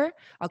projector.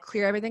 I'll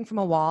clear everything from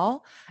a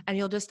wall, and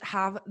you'll just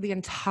have the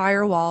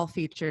entire wall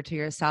feature to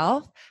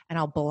yourself, and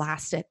I'll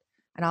blast it,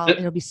 and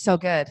it'll be so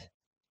good.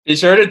 Be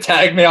sure to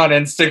tag me on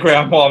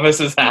Instagram while this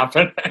is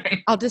happening.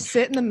 I'll just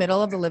sit in the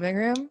middle of the living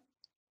room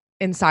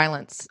in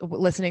silence,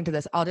 listening to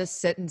this. I'll just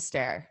sit and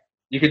stare.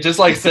 You could just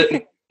like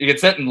sit. You could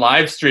sit and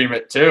live stream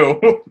it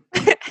too.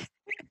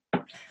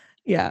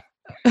 Yeah.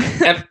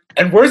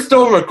 and we're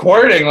still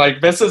recording.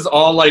 Like, this is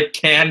all like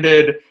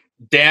candid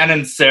Dan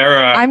and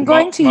Sarah. I'm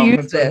going to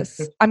use this.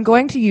 I'm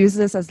going to use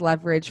this as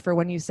leverage for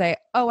when you say,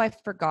 "Oh, I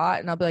forgot,"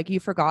 and I'll be like, "You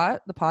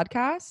forgot the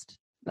podcast."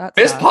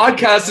 This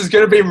podcast is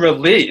going to be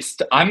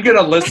released. I'm going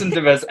to listen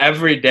to this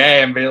every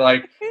day and be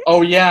like,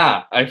 "Oh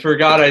yeah, I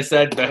forgot I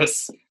said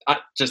this."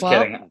 Just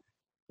kidding.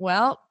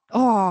 Well,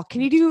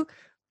 can you do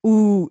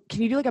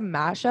like a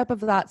mashup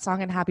of that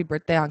song and Happy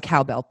Birthday on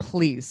Cowbell,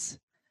 please?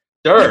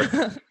 Sure.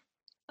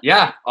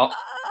 Yeah.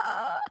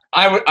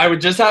 I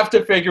would just have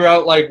to figure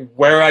out like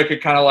where I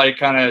could kind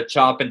of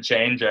chop and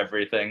change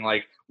everything,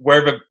 like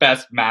where the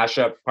best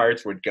mashup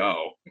parts would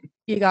go.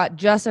 You got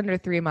just under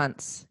 3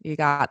 months. You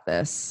got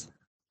this.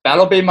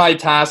 That'll be my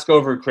task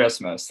over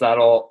Christmas.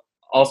 I'll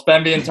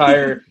spend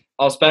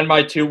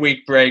my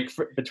 2-week break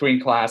between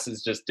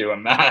classes just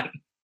doing that.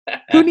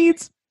 Who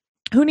needs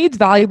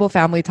valuable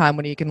family time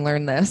when you can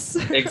learn this?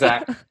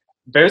 Exactly.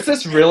 There's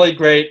this really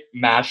great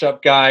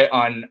mashup guy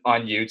on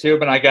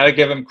YouTube, and I got to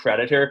give him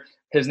credit here.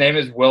 His name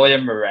is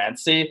William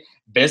Moranci.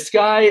 This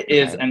guy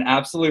is an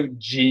absolute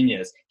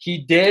genius. He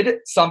did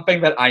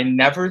something that I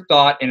never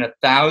thought in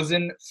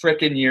 1,000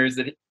 freaking years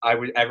that I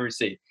would ever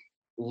see.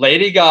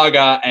 Lady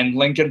Gaga and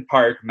Linkin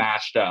Park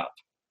mashed up.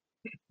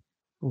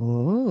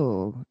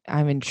 Ooh,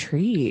 I'm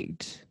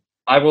intrigued.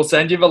 I will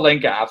send you the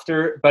link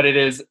after, but it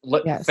is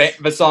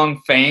the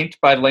song Faint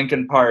by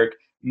Linkin Park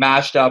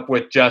mashed up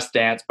with Just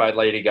Dance by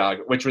Lady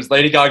Gaga, which was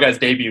Lady Gaga's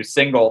debut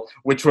single,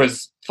 which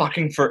was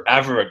fucking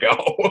forever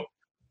ago.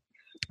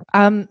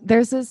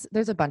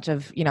 There's a bunch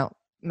of,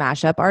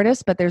 mashup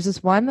artists, but there's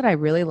this one that I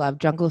really love,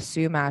 Jungle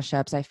Sue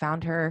mashups. I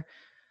found her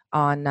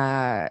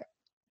on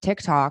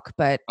TikTok,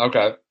 but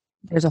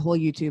there's a whole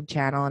YouTube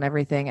channel and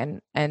everything,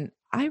 and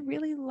I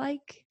really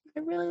like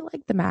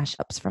the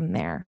mashups from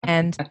there.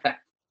 And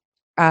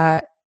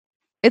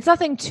it's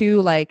nothing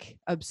too like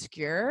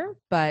obscure,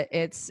 but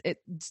it's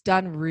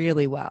done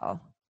really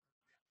well.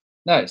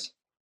 Nice.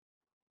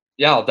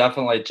 Yeah, I'll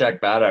definitely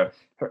check that out.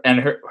 And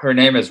her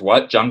name is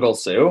what? Jungle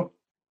Sue?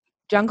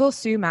 Jungle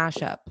Sue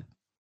mashup.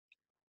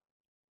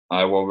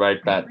 I will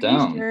write that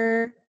down.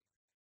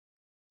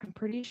 I'm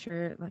pretty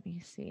sure. Let me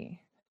see.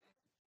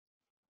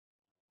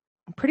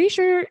 I'm pretty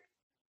sure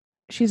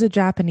she's a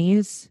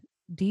Japanese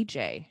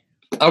DJ.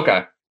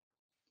 Okay.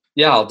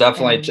 Yeah, I'll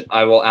definitely.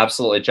 I will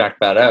absolutely check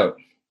that out.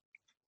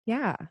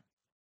 Yeah.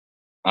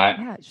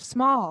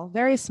 Small,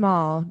 very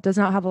small. Does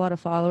not have a lot of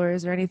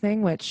followers or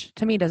anything, which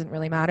to me doesn't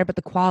really matter. But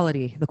the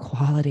quality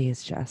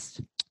is just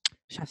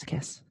chef's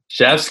kiss.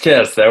 Chef's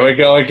kiss. There we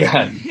go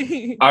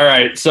again. All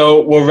right,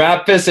 so we'll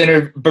wrap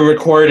the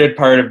recorded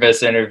part of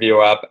this interview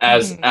up.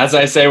 As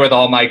I say with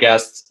all my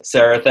guests,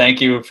 Sarah,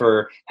 thank you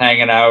for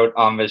hanging out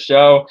on the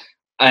show.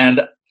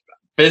 And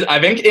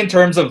I think in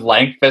terms of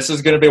length, this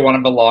is going to be one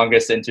of the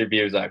longest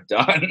interviews I've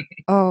done.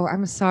 Oh,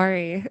 I'm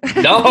sorry.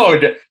 No,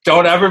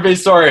 don't ever be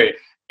sorry.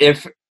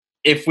 If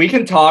we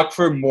can talk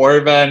for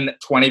more than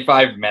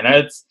 25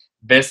 minutes,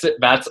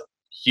 that's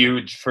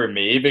huge for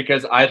me,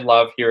 because I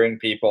love hearing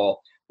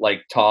people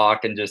like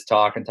talk and just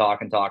talk and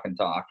talk and talk and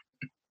talk.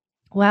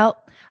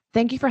 Well,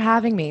 thank you for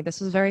having me.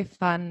 This was very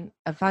fun,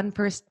 a fun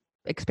first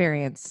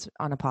experience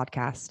on a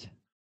podcast.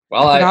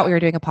 Well, I forgot we were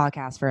doing a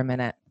podcast for a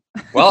minute.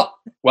 well,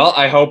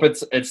 I hope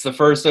it's the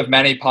first of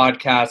many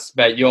podcasts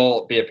that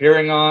you'll be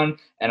appearing on,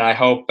 and I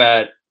hope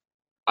that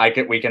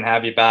we can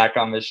have you back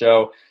on the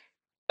show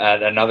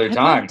at another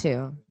time.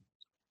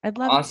 I'd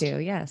love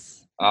to.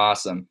 Yes.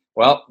 Awesome.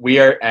 Well, we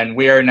are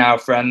now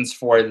friends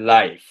for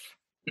life.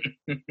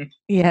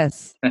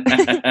 Yes.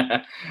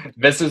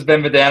 This has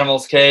been The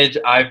Danimal's Cage.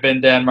 I've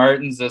been Dan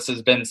Martins. This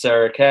has been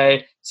Sarah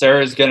Kay.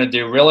 Sarah's going to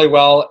do really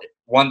well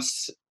when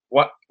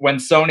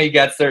Sony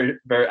gets their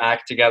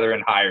act together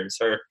and hires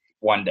her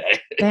one day.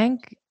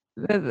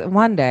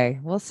 One day.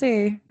 We'll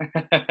see.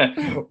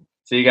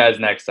 See you guys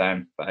next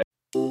time. Bye.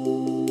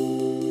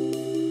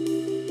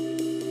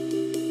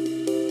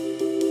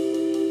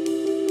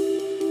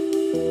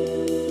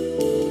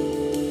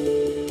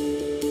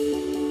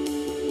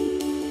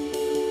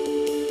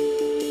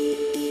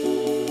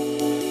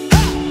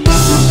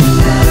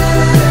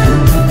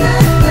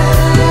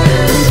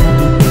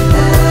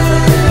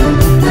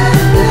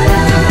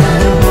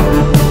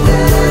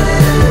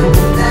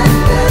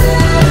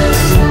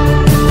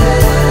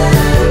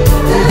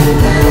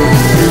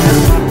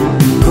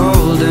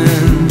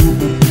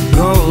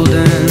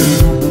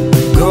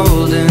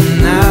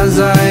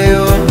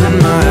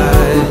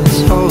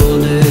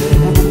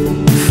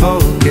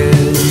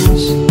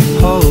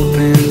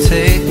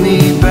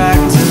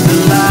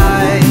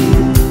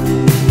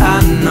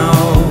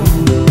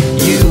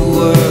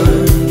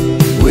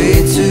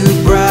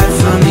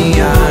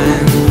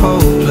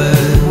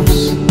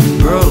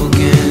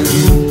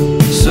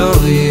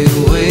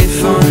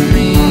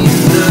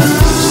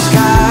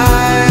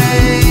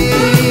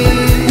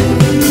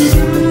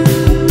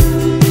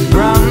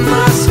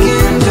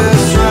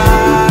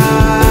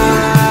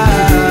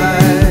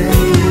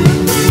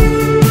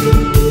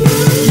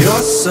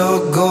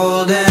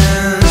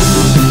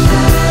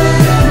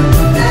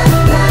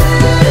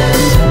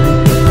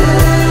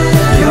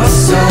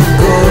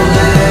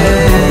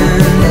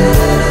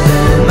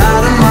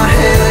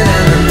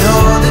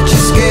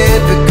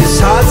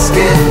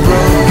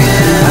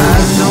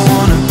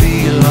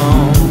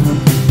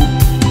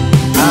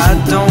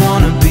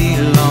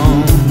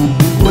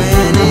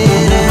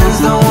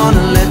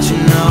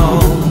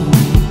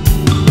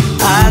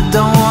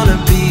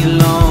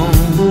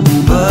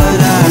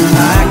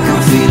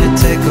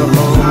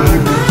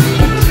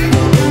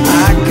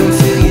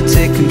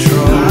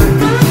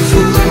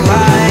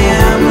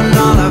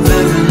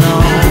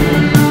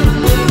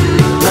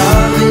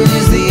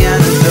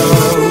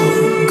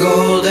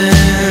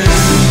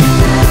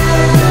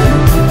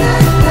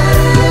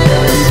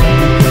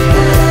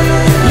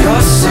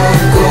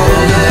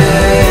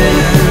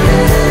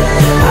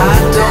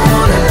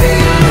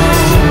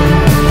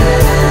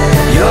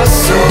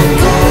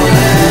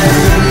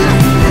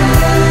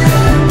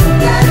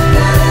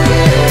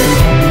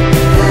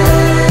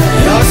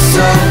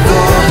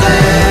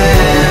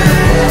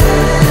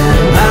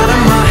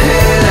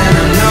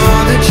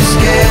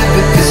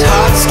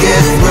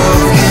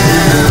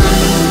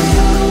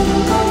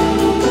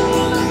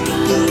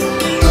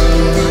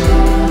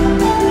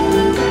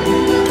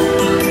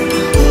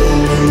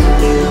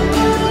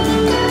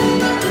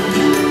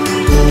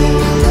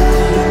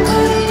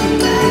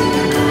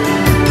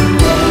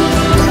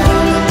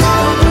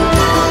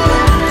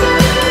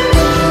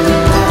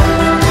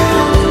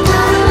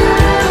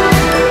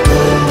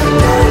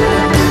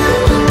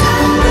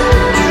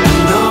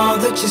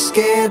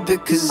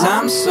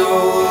 so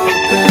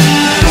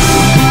open.